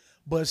opening,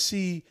 but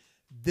see,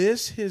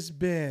 this has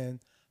been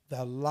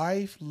the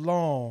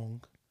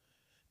lifelong,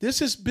 this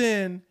has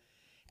been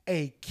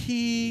a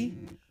key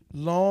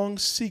long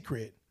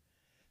secret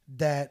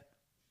that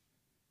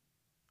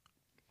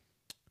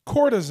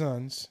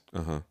courtesans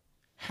Uh-huh.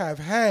 have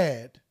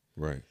had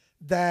Right.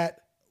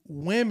 that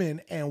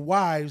women and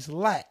wives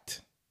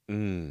lacked.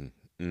 Mm.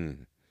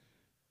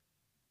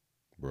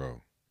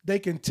 Bro. They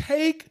can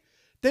take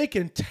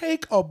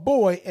a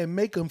boy and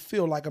make him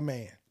feel like a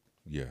man.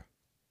 Yeah.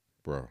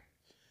 Bro.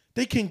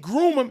 They can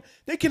groom him.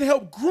 They can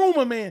help groom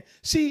a man.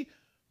 See,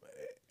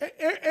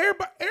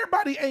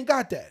 everybody ain't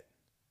got that.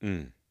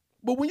 Mm.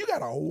 But when you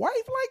got a wife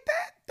like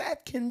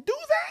that can do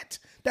that,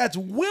 that's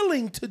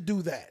willing to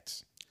do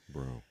that,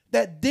 Bro.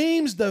 that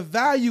deems the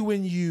value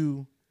in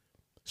you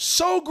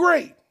so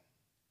great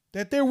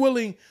that they're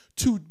willing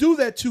to do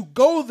that, to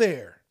go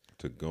there,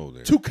 To go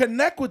there. to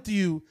connect with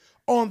you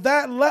on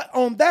that level.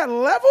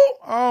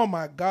 Oh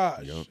my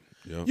gosh.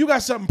 Yep. You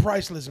got something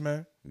priceless,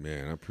 man.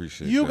 Man, I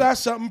appreciate You that. got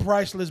something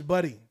priceless,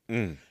 buddy.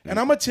 Mm. And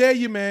I'm gonna tell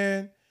you,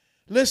 man.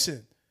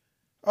 Listen.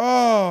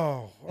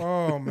 Oh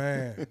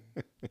man.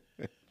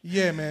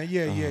 Yeah, man.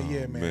 Yeah,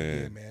 man. man.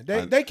 Yeah,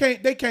 man. They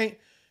can't.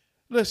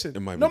 Listen. It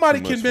might be Nobody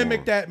too can much mimic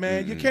for 'em. that,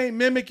 man. You can't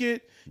mimic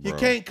it. You Bro.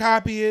 can't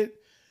copy it.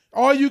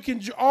 All you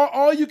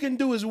can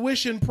do is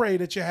wish and pray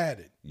that you had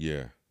it.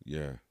 Yeah.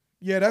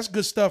 Yeah, that's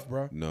good stuff,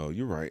 bro. No,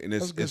 you're right. And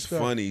That's good it's stuff.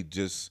 funny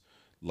just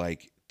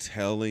like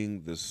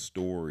telling the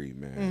story,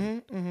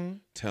 man.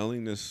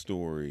 Telling this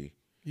story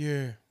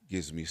Yeah.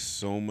 gives me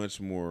so much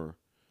more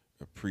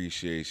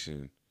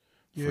appreciation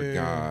for Yeah.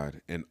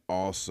 God, and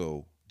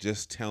also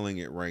just telling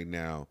it right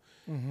now,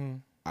 Mm-hmm.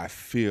 I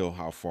feel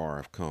how far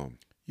I've come.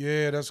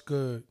 Yeah, that's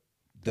good.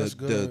 That's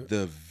good.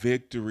 The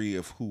victory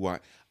of who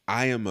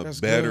I am a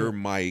That's better good.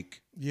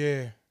 Mike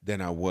Yeah.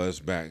 than I was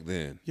back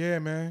then. Yeah,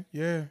 man.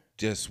 Yeah.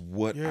 Just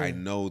what Yeah. I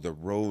know, the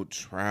road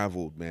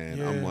traveled, man.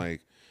 I'm Yeah.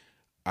 like,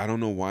 I don't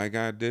know why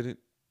God did it.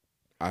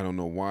 I don't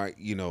know why,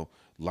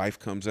 life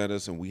comes at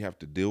us and we have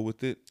to deal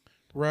with it.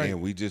 Right.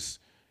 And we just,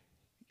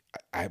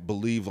 I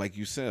believe, like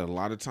you said, a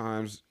lot of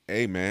times,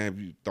 hey, man, have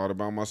you thought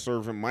about my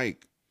servant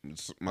Mike,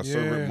 my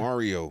servant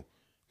Mario?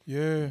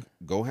 Yeah.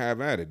 Go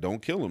have at it.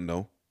 Don't kill him,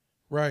 though.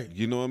 Right.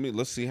 You know what I mean?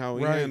 Let's see how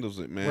he Right. handles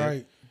it, man.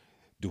 Right.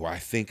 Do I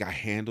think I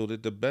handled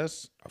it the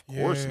best? Of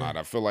course Yeah. not.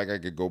 I feel like I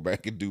could go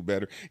back and do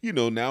better.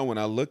 Now when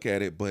I look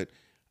at it, but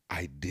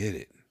I did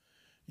it.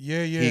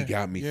 Yeah. Yeah. He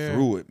got me Yeah.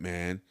 through it,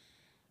 man.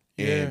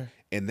 Yeah.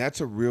 And that's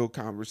a real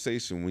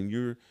conversation when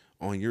you're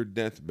on your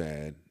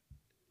deathbed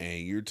and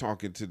you're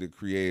talking to the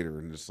Creator,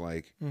 and it's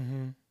like,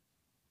 Mm-hmm.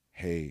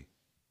 hey,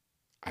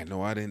 I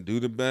know I didn't do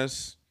the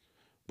best,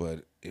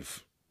 but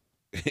if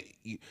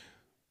you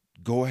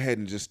go ahead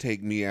and just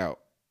take me out,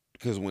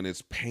 because when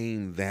it's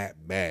pain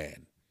that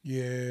bad,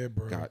 Yeah,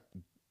 bro.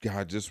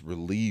 God just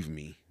relieve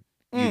me.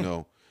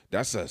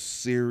 That's a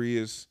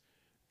serious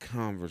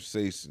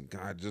conversation.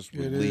 God just It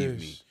relieve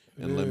is. me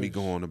It and let me is.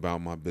 go on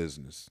about my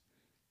business.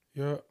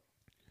 Yeah.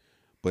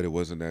 But it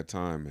wasn't that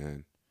time,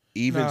 man.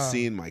 Even Nah.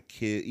 seeing my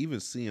kid, even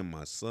seeing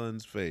my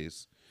son's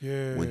face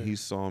Yeah. when he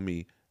saw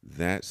me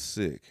that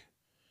sick,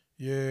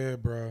 Yeah,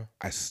 bro.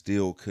 I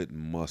still couldn't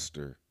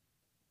muster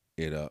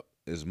it up.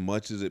 As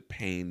much as it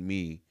pained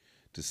me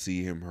to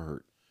see him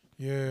hurt.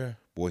 Yeah.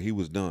 Boy, he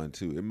was done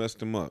too. It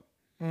messed him up.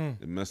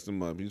 Mm. It messed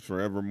him up. He's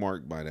forever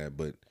marked by that,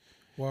 but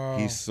Wow.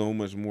 he's so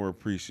much more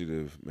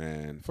appreciative,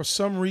 man. For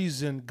some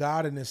reason,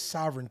 God in His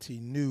sovereignty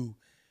knew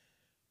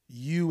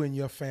you and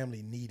your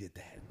family needed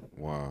that.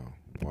 Wow.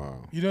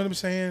 You know what I'm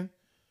saying?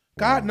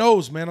 God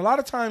knows, man. A lot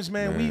of times,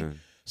 man,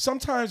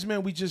 sometimes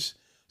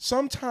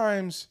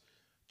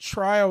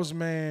trials,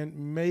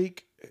 man,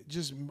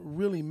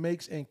 really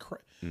makes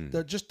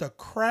the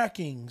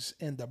crackings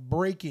and the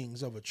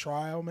breakings of a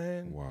trial,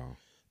 man, Wow.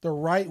 the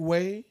right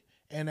way.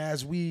 And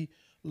as we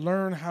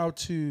learn how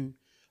to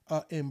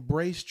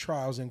embrace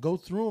trials and go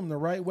through them the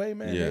right way,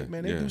 man,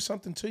 they do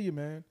something to you,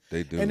 man.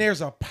 They do. And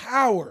there's a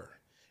power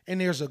and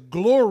there's a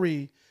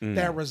glory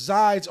that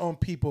resides on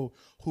people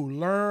who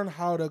learn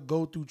how to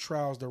go through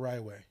trials the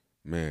right way.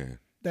 Man.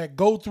 That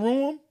go through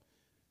them.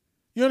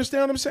 You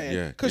understand what I'm saying?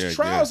 Yeah, Because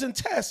trials and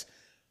tests,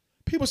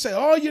 people say,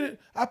 "Oh,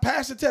 I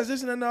passed the test."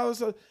 This and that.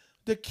 So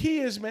the key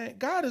is, man,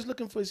 God is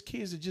looking for His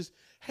kids to just,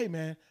 hey,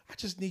 man, I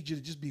just need you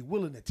to just be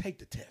willing to take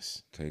the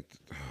test. My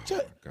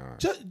God.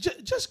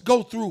 Just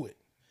go through it.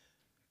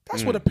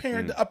 That's what a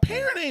parent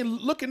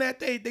ain't looking at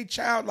they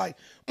child like,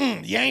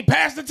 you ain't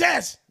passed the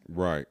test.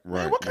 Right.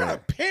 Man, what kind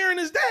of parent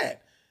is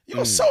that? You're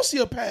a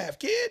sociopath,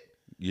 kid.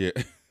 Yeah.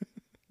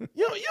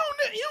 You don't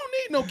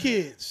need no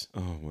kids.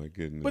 Oh my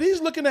goodness. But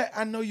he's looking at,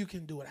 I know you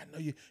can do it. I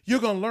know you're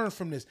gonna learn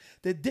from this.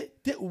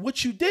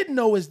 What you didn't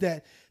know is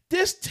that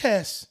this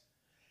test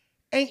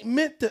ain't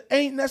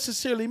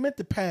necessarily meant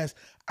to pass.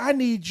 I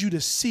need you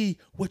to see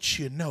what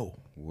you know,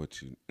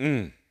 what you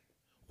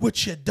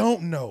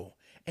don't know,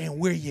 and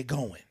where you're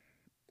going.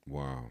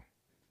 Wow.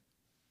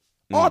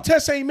 All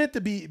tests ain't meant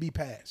to be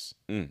passed.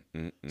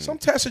 Some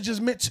tests are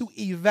just meant to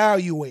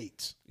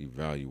evaluate.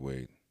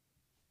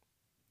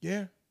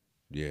 Yeah.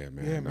 Yeah,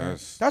 man. Yeah, man.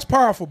 That's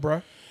powerful,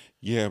 bro.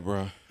 Yeah,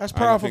 bro. That's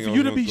powerful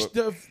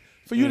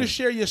for you to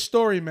share your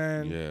story,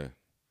 man. Yeah.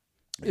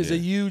 Is a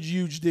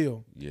huge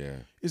deal. Yeah.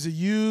 It's a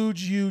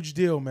huge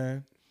deal,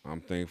 man.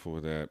 I'm thankful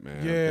for that,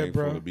 man. Yeah, I'm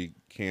thankful bro. to be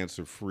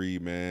cancer free,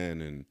 man,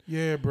 and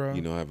yeah, bro.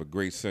 Have a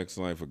great sex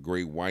life, a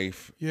great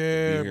wife.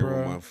 Yeah, to be here bro.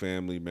 with my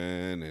family,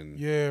 man, and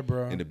yeah,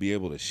 bro. and to be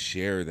able to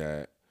share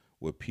that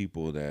with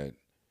people that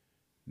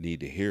need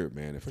to hear it,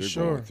 man. If they're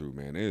sure. going through,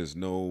 man, there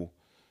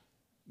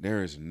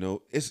is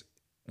no. It's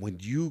when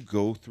you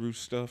go through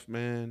stuff,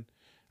 man.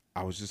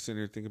 I was just sitting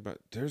there thinking about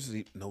there's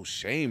no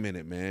shame in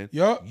it, man.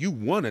 Yup. You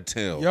want to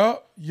tell.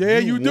 Yup. Yeah,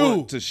 you do.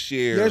 Want to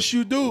share. Yes,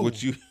 you do.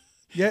 What you.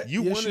 Yeah,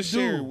 you want to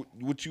share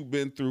what you've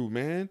been through,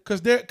 man. Cause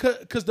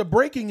the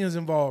breaking is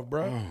involved,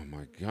 bro. Oh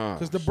my god.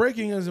 Cause the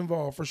breaking is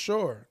involved for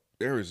sure.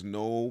 There is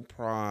no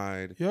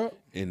pride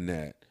in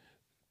that.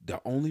 The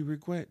only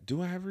regret.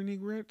 Do I have any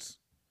regrets?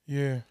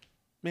 Yeah.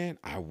 Man,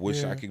 I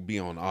wish I could be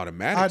on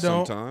automatic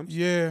sometimes.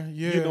 Yeah.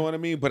 You know what I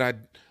mean? But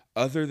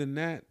other than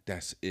that,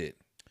 that's it.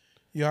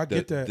 Yeah, I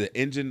get that. The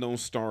engine don't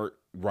start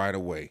right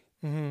away.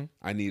 Mm-hmm.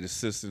 I need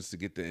assistance to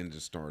get the engine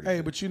started. Hey,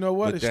 but you know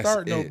what? It's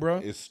starting though, bro.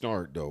 It's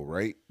start though,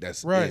 right?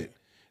 That's right. It.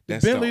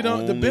 That's the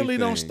Bentley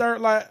don't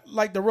start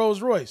like the Rolls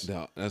Royce.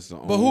 No, that's the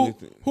but only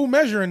thing. Who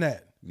measuring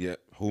that? Yeah,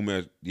 who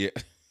measure? Yeah.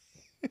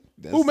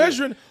 Who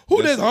measuring?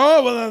 Who does?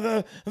 Oh,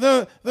 well,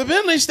 the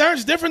Bentley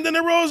starts different than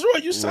the Rolls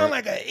Royce. You sound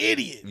like an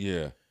idiot.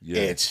 Yeah.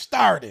 It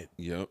started.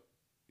 Yep.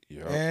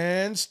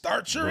 And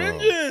start your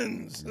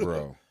engines,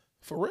 bro.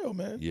 For real,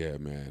 man. Yeah,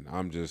 man.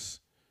 I'm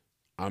just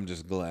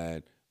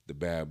glad the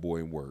bad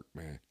boy worked,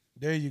 man.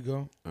 There you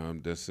go.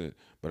 That's it.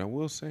 But I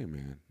will say,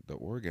 man, the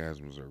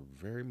orgasms are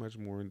very much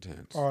more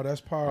intense. Oh,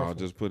 that's powerful. I'll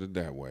just put it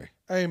that way.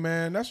 Hey,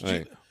 man, that's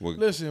what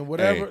listen,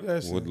 whatever.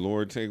 Listen. What the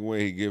Lord take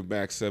away, he give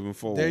back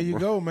sevenfold. There you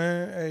go,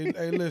 man.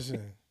 Hey,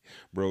 listen.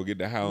 Bro, get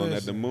the howling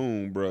at the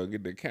moon, bro.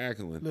 Get the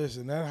cackling.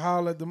 Listen, that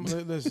howl at the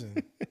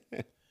listen.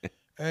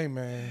 Hey,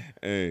 man.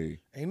 Hey.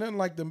 Ain't nothing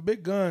like them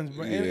big guns,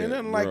 but ain't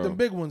nothing like them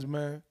big ones,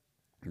 man.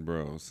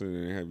 Bro, sit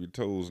there and have your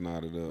toes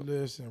knotted up.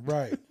 Listen,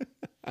 right.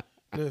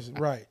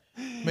 Right.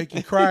 Make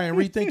you cry and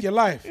rethink your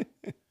life.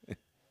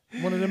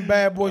 One of them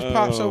bad boys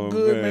pop so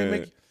good,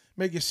 man.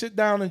 Make you sit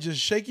down and just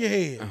shake your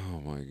head. Oh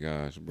my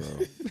gosh, bro.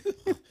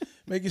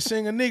 Make you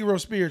sing a Negro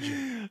spiritual.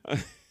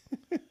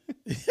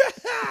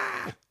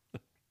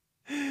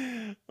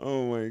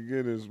 Oh my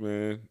goodness,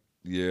 man.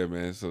 Yeah,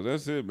 man. So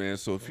that's it, man.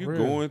 So if you're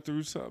going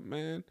through something,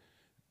 man,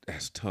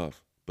 that's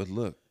tough. But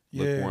look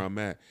where I'm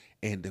at.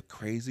 And the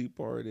crazy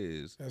part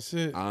is, that's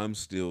it. I'm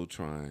still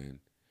trying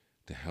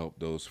to help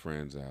those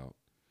friends out.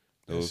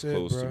 Those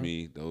close to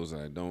me, those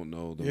I don't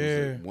know, those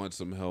that want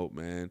some help,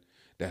 man.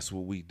 That's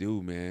what we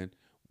do, man.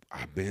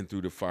 I've been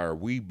through the fire.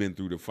 We've been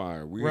through the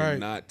fire. We are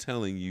not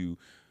telling you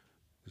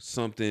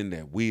something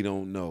that we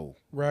don't know.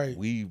 Right.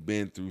 We've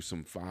been through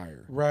some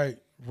fire. Right.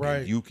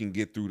 And you can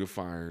get through the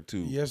fire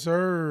too. Yes,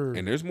 sir.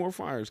 And there's more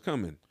fires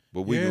coming,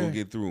 but we gonna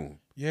get through them.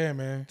 Yeah,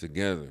 man.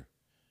 Together.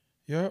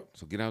 Yep.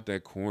 So get out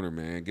that corner,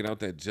 man. Get out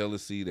that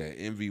jealousy, that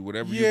envy,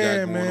 whatever you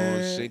got going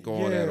on. Shake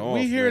all that off.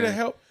 We here to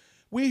help.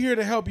 We here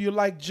to help you.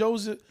 Like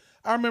Joseph.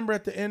 I remember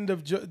at the end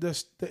of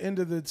the end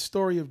of the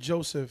story of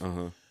Joseph.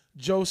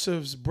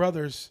 Joseph's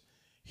brothers.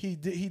 He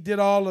did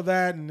all of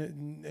that,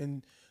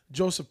 and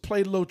Joseph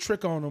played a little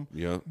trick on him.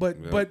 Yeah.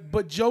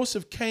 But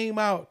Joseph came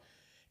out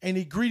and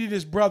he greeted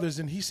his brothers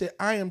and he said,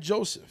 "I am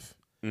Joseph,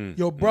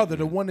 your brother,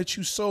 the one that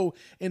you sold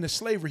into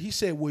slavery." He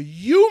said, "Well,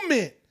 you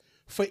meant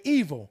for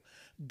evil.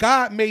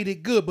 God made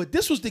it good." But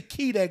this was the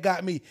key that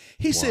got me.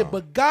 He said,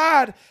 "But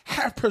God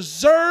have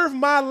preserved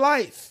my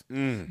life,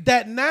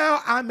 that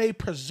now I may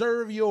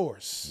preserve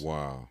yours."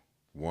 Wow.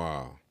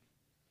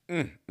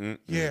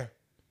 Yeah.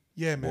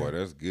 Yeah, man. Boy,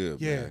 that's good,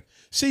 man.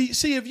 See,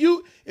 if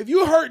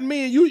you hurting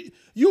me and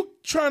you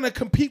trying to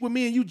compete with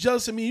me and you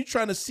jealous of me, you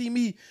trying to see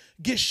me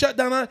get shut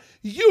down,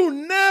 you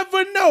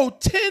never know.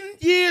 10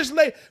 years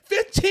later,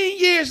 15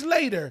 years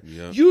later,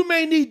 you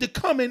may need to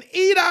come and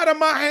eat out of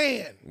my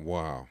hand.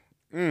 Wow.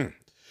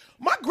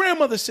 My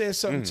grandmother said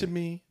something to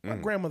me. My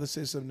grandmother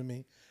said something to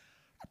me.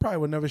 I probably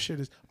would never share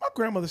this. My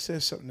grandmother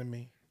said something to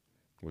me.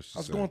 I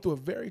was going through a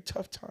very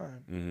tough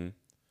time.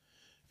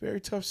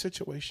 Very tough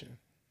situation.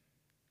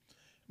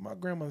 My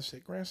grandmother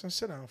said, "Grandson,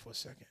 sit down for a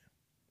second."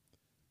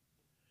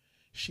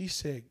 She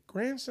said,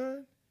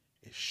 "Grandson,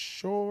 as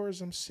sure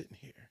as I'm sitting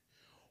here,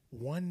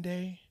 one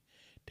day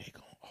they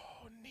gonna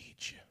all need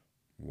you."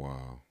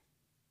 Wow.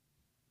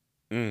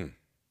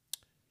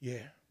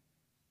 Yeah.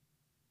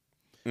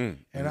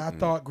 And I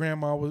thought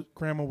grandma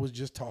was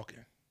just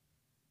talking.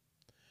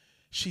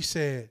 She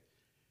said,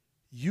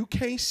 you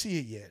can't see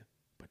it yet,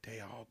 but they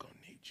all gonna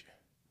need you.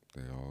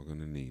 They all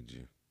gonna need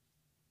you.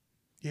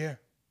 Yeah.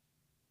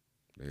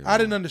 They I all-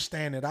 didn't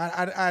understand it.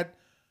 As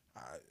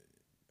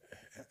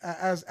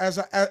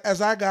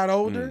I got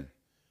older,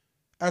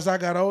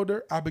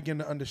 I began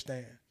to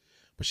understand.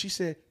 But she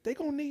said, they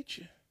gonna need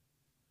you.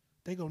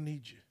 They gonna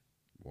need you.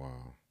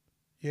 Wow.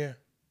 Yeah.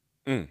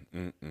 Mm.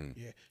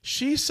 Yeah.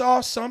 She saw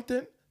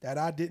something that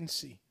I didn't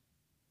see.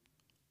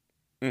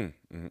 Wow.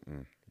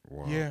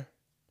 Yeah.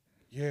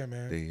 Yeah,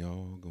 man. They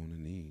all gonna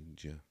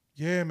need you.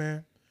 Yeah,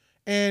 man.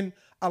 And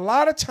a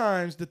lot of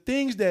times, the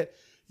things that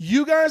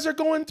you guys are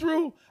going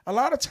through, a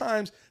lot of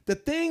times, the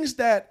things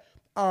that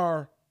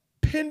are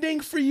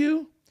pending for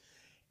you,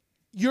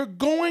 you're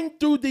going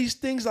through these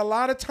things a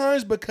lot of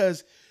times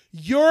because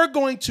you're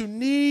going to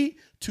need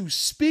to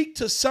speak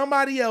to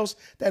somebody else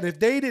that if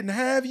they didn't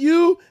have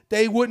you,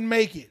 they wouldn't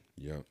make it.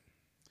 Yep.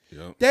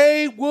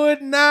 They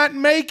would not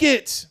make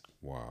it.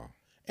 Wow.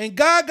 And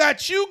God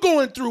got you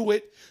going through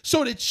it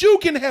so that you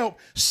can help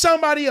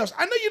somebody else.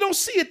 I know you don't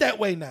see it that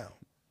way now.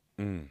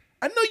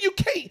 I know you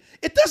can't.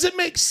 It doesn't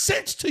make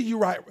sense to you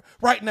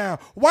right now.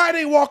 Why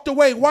they walked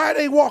away, why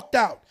they walked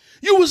out.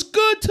 You was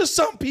good to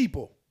some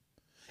people.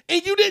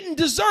 And you didn't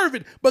deserve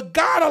it, but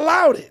God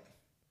allowed it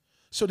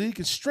so that he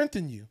can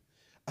strengthen you,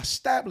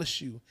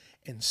 establish you,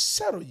 and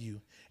settle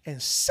you,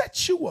 and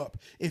set you up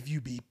if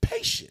you be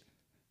patient.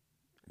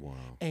 Wow.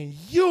 And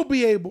you'll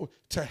be able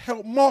to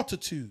help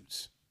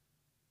multitudes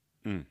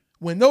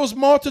when those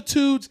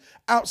multitudes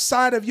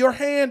outside of your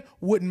hand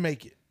wouldn't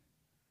make it.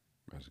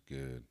 That's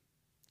good.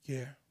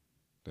 Yeah.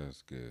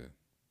 That's good.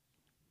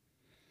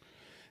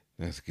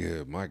 That's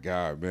good. My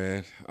God,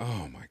 man.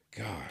 Oh my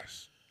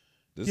gosh.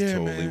 This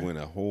totally went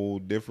a whole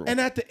different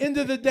And at the end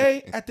of the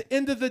day,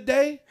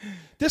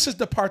 this is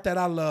the part that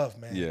I love,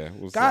 man. Yeah.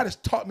 God has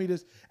taught me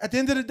this. At the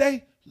end of the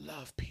day,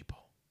 love people.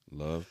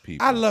 Love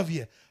people. I love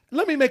you.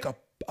 Let me make a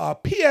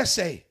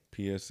PSA.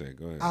 PSA,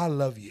 go ahead. I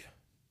love you.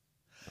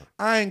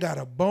 I ain't got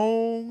a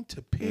bone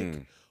to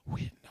pick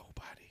with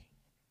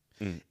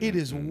nobody. It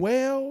is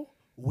well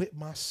with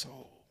my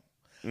soul.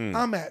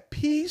 I'm at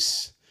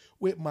peace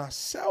with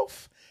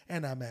myself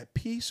and I'm at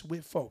peace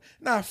with folk.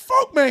 Now,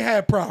 folk may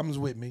have problems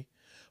with me,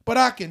 but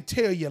I can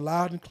tell you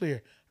loud and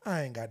clear,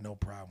 I ain't got no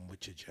problem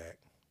with you, Jack.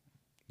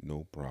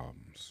 No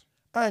problems.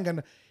 I ain't got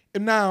no.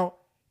 Now,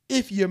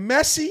 if you're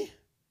messy,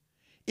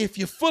 if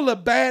you're full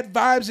of bad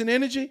vibes and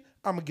energy,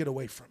 I'm going to get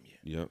away from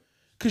you. Yep.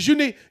 Because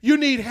you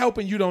need help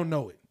and you don't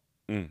know it.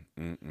 I'm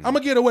going to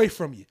get away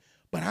from you.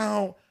 But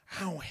I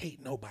don't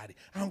hate nobody.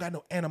 I don't got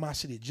no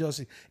animosity,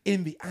 jealousy,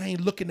 envy. I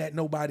ain't looking at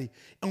nobody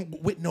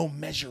with no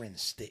measuring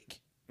stick.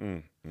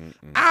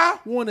 I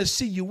want to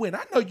see you win.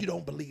 I know you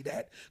don't believe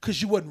that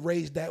because you wasn't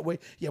raised that way.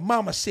 Your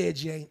mama said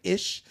you ain't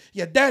ish.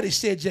 Your daddy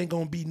said you ain't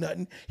going to be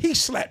nothing. He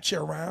slapped you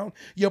around.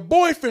 Your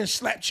boyfriend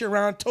slapped you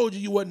around, told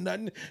you wasn't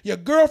nothing. Your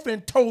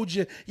girlfriend told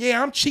you,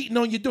 yeah, I'm cheating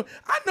on you.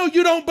 I know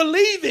you don't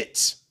believe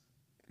it,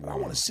 but I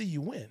want to see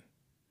you win.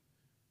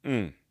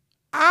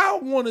 I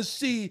want to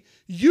see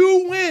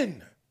you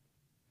win,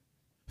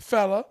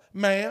 fella,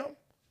 ma'am.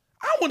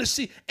 I want to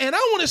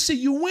see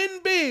you win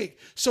big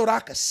so that I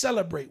can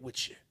celebrate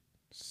with you.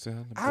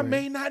 I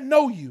may not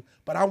know you,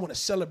 but I want to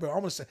celebrate. I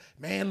want to say,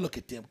 man, look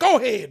at them. Go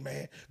ahead,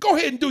 man. Go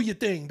ahead and do your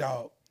thing,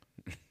 dog.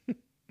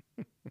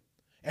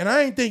 And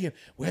I ain't thinking,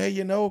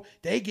 well,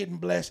 they getting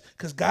blessed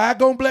because God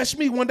gonna bless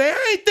me one day.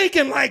 I ain't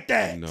thinking like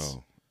that.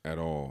 No, at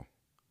all.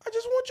 I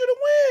just want you to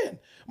win.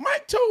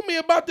 Mike told me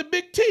about the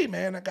big T,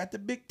 man. I got the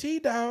big T,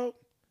 dog.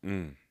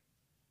 And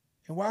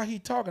while he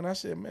talking, I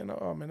said, man,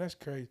 oh, man, that's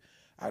crazy.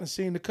 I done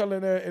seen the color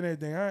and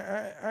everything.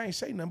 I ain't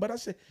say nothing, but I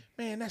said,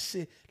 man, that's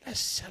it.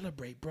 Let's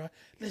celebrate, bro.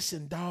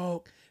 Listen,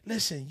 dog.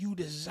 Listen, you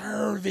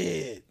deserve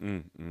it.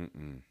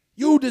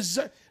 You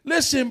deserve.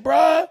 Listen,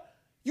 bro.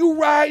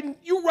 You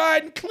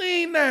riding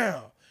clean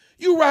now.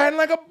 You riding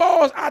like a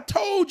boss. I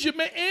told you,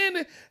 man.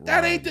 And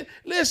that ain't the.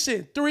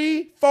 Listen,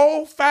 3,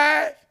 4,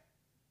 5.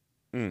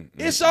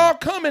 It's all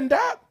coming,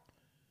 doc.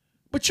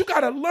 But you got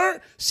to learn.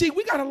 See,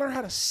 we got to learn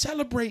how to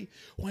celebrate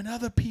when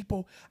other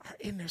people are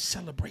in their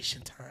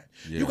celebration time.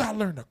 Yeah. You got to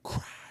learn to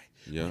cry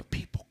when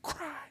people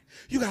cry.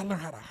 You got to learn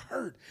how to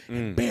hurt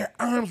and bear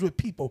arms with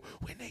people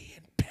when they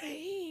in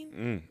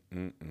pain.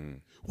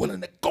 Willing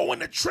to go in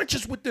the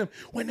trenches with them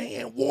when they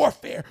in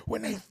warfare,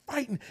 when they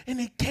fighting and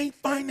they can't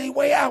find their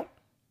way out.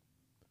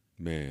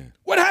 Man.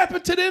 What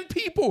happened to them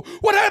people?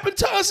 What happened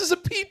to us as a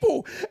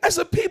people, as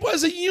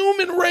a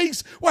human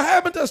race? What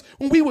happened to us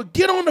when we would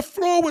get on the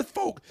floor with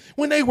folk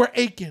when they were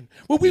aching?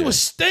 When we would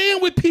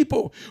stand with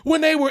people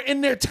when they were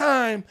in their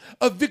time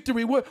of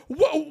victory? What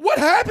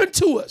happened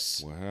to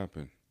us? What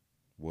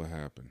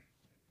happened?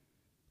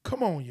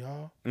 Come on,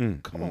 y'all.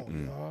 Come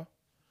on, y'all.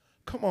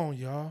 Come on,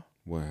 y'all.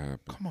 What happened?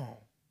 Come on.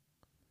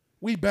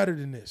 We better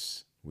than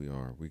this. We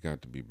are. We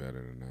got to be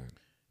better than that.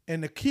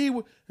 And the key,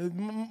 one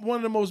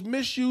of the most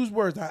misused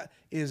words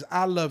is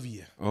I love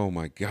you. Oh,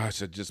 my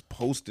gosh. I just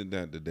posted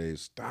that today.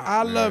 Stop,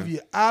 I love you.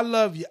 I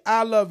love you.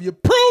 I love you.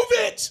 Prove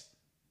it.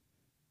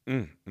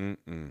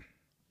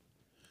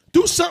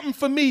 Do something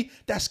for me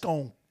that's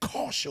going to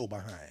cost your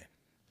behind.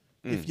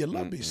 If you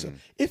love me so, much,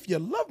 If you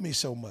love me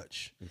so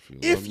much.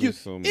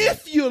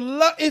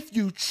 if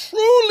you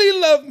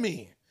truly love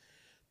me,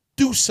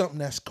 do something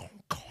that's gonna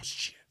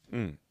cost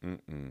you.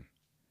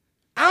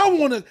 I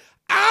wanna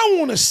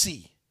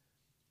see.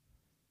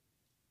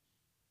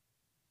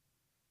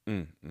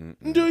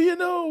 Do you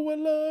know what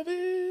love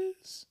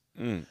is?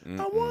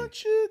 I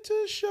want you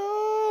to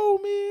show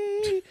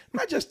me,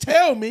 not just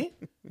tell me.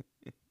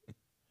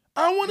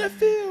 I want to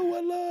feel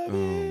what love is.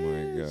 Oh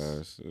my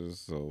gosh,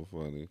 it's so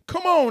funny.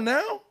 Come on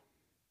now.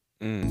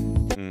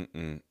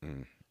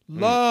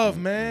 Love,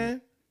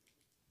 man.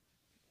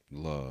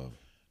 Love.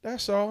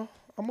 That's all.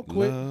 I'm going to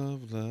quit.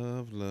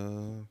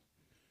 Love.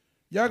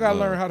 Y'all got to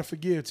learn how to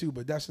forgive too,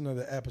 but that's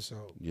another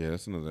episode. Yeah,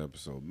 that's another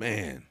episode.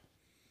 Man,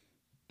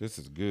 this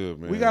is good,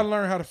 man. We got to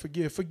learn how to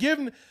forgive.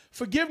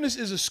 Forgiveness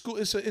is a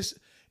school.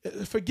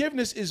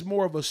 Forgiveness is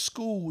more of a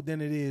school than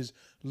it is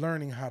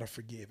learning how to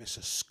forgive. It's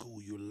a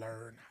school. You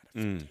learn how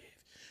to forgive.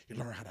 You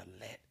learn how to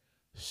let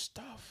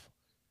stuff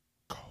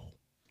go.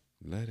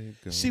 Let it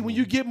go. See, when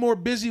you get more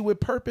busy with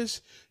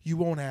purpose, you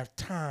won't have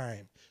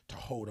time to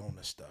hold on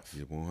to stuff.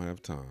 You won't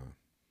have time.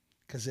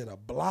 Because it'll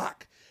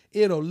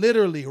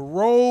literally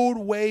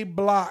roadway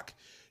block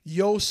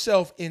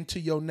yourself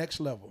into your next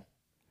level.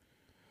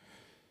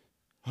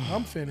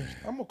 I'm finished.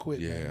 I'm gonna quit.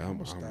 Yeah,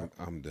 man.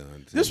 I'm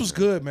done. This was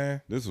good,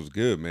 man. This was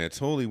good, man.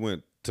 Totally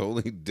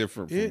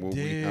different from how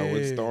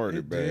it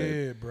started, man. It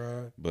did,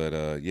 bro.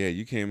 But yeah,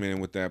 you came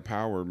in with that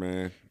power,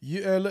 man.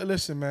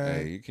 Listen, man.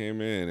 Hey, you came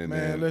in and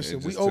man,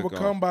 listen. We took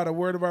overcome off. by the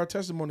word of our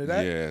testimony.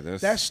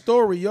 That's that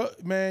story,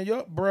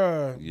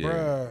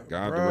 bruh.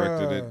 God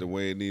directed it the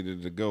way it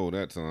needed to go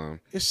that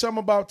time. It's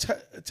something about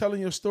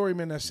telling your story,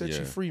 man, that sets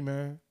you free,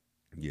 man.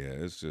 Yeah,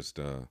 it's just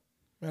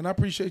man, I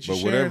appreciate you but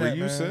sharing whatever that,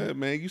 you man. said,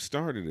 man, you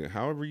started it.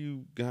 However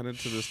you got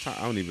into this time,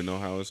 I don't even know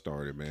how it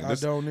started, man.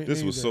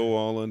 This was so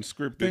all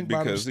unscripted Think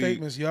because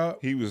statements,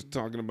 he was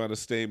talking about a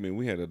statement.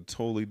 We had a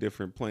totally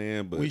different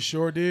plan, but we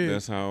sure did.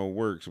 That's how it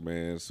works,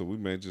 man. So we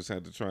may just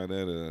have to try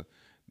that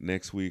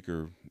next week,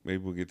 or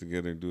maybe we'll get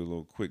together and do a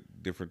little quick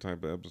different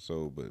type of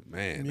episode. But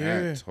man,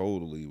 that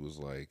totally was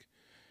like,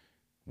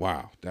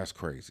 wow, that's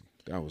crazy.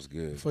 That was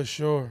good. For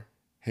sure.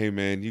 Hey,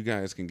 man, you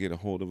guys can get a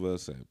hold of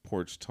us at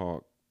Porch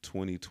Talk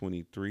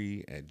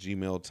 2023 at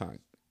gmail.com.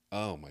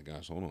 Oh my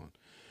gosh, hold on.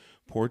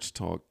 Porch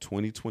Talk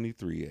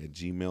 2023 at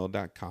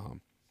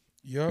gmail.com.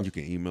 Yep. You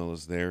can email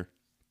us there.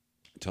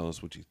 Tell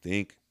us what you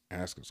think.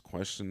 Ask us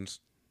questions.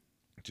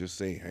 Just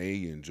say, hey,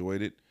 you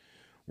enjoyed it.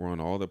 We're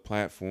on all the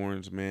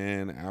platforms,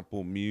 man.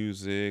 Apple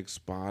Music,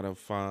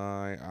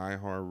 Spotify,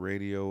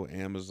 iHeartRadio,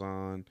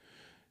 Amazon.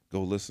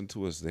 Go listen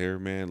to us there,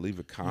 man. Leave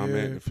a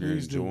comment if you're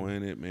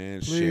enjoying it,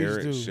 man. Share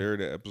it. Share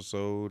the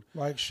episode.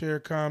 Like, share,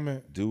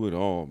 comment. Do it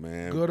all,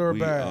 man. Good or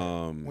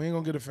bad. We ain't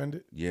going to get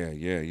offended. Yeah.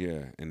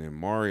 And then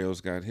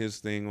Mario's got his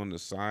thing on the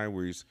side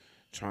where he's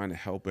trying to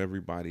help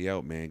everybody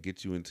out, man.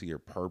 Get you into your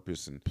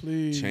purpose and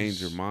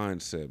change your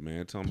mindset,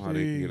 man. Tell them how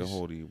they can get a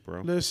hold of you,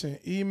 bro. Listen,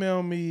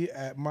 email me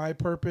at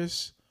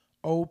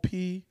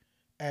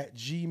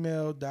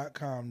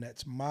mypurposeop@gmail.com.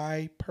 That's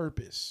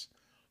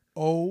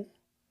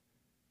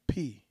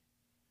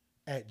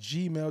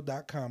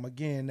mypurposeop@gmail.com.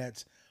 Again,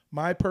 that's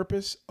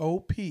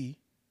mypurposeop,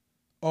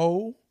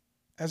 O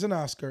as in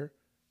Oscar,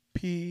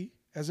 P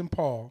as in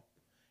Paul,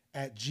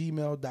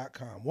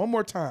 @gmail.com. One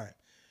more time.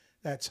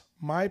 That's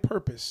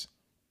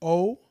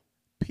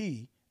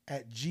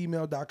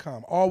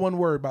mypurposeop@gmail.com. All one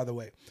word, by the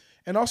way.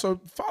 And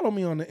also follow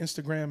me on the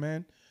Instagram,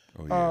 man.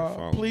 Oh,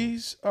 yeah,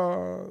 please.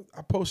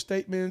 I post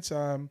statements.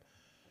 I'm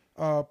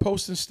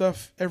posting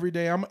stuff every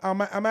day.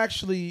 I'm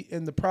actually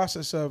in the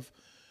process of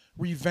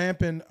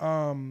revamping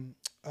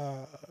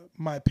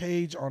my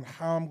page on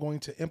how I'm going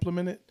to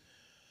implement it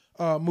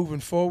moving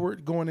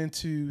forward, going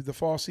into the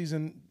fall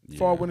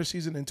winter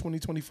season in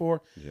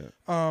 2024.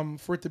 Yeah.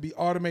 For it to be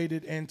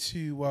automated and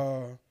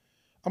to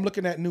I'm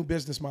looking at new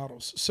business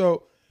models.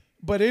 So,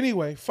 but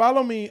anyway,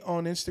 follow me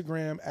on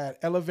Instagram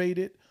at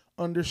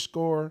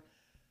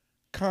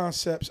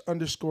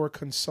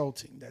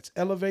elevated_concepts_consulting. That's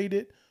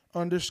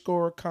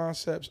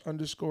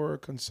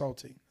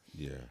elevated_concepts_consulting.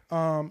 Yeah.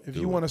 If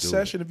you want a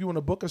session, if you want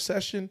to book a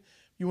session,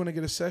 you want to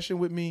get a session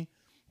with me,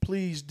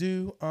 please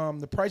do.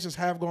 The prices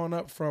have gone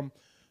up from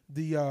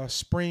the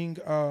spring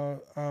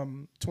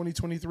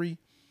 2023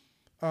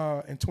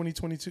 and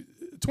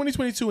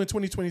 2022 and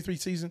 2023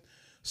 season.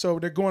 So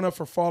they're going up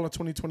for fall of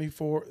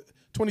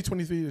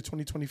 2023 to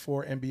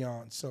 2024 and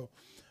beyond. So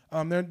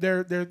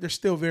they're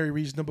still very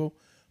reasonable,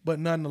 but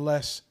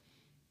nonetheless,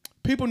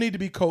 people need to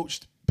be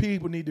coached.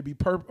 People need to be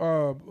put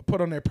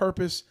on their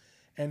purpose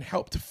and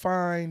help to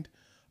find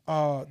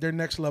their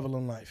next level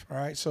in life. All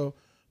right, so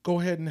go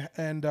ahead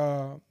and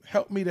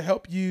help me to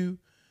help you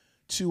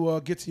to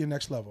get to your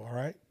next level. All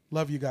right,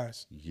 love you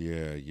guys.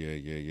 Yeah.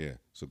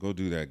 So go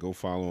do that. Go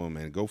follow them,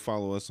 and go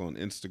follow us on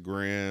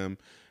Instagram,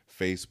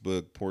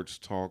 Facebook,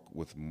 Porch Talk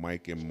with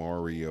Mike and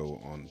Mario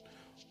on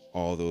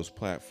all those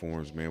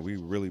platforms, man. We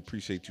really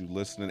appreciate you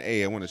listening.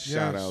 Hey, I want to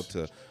shout out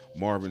to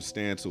Marvin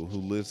Stansel, who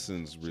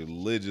listens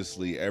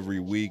religiously every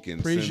week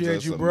and sends Appreciate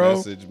us you, a bro.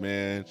 message,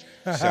 man.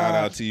 Shout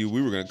out to you.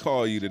 We were gonna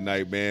call you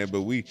tonight, man,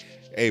 but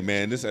hey,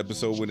 man, this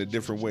episode went a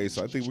different way,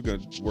 so I think we're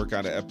gonna work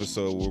out an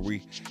episode where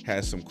we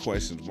had some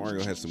questions.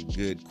 Mario has some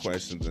good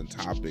questions and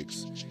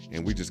topics,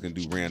 and we're just gonna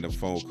do random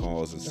phone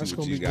calls and see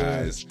what you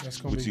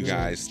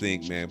guys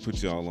think, man.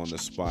 Put y'all on the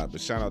spot.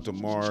 But shout out to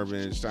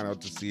Marvin, shout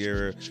out to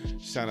Sierra,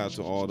 shout out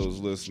to all those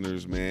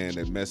listeners, man,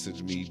 that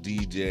messaged me,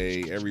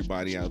 DJ,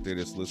 everybody out there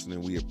that's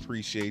listening. We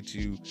appreciate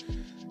you.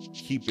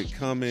 Keep it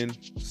coming.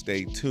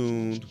 Stay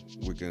tuned.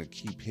 We're gonna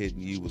keep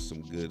hitting you with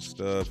some good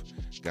stuff.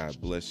 God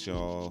bless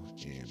y'all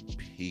and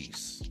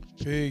peace.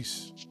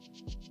 Peace.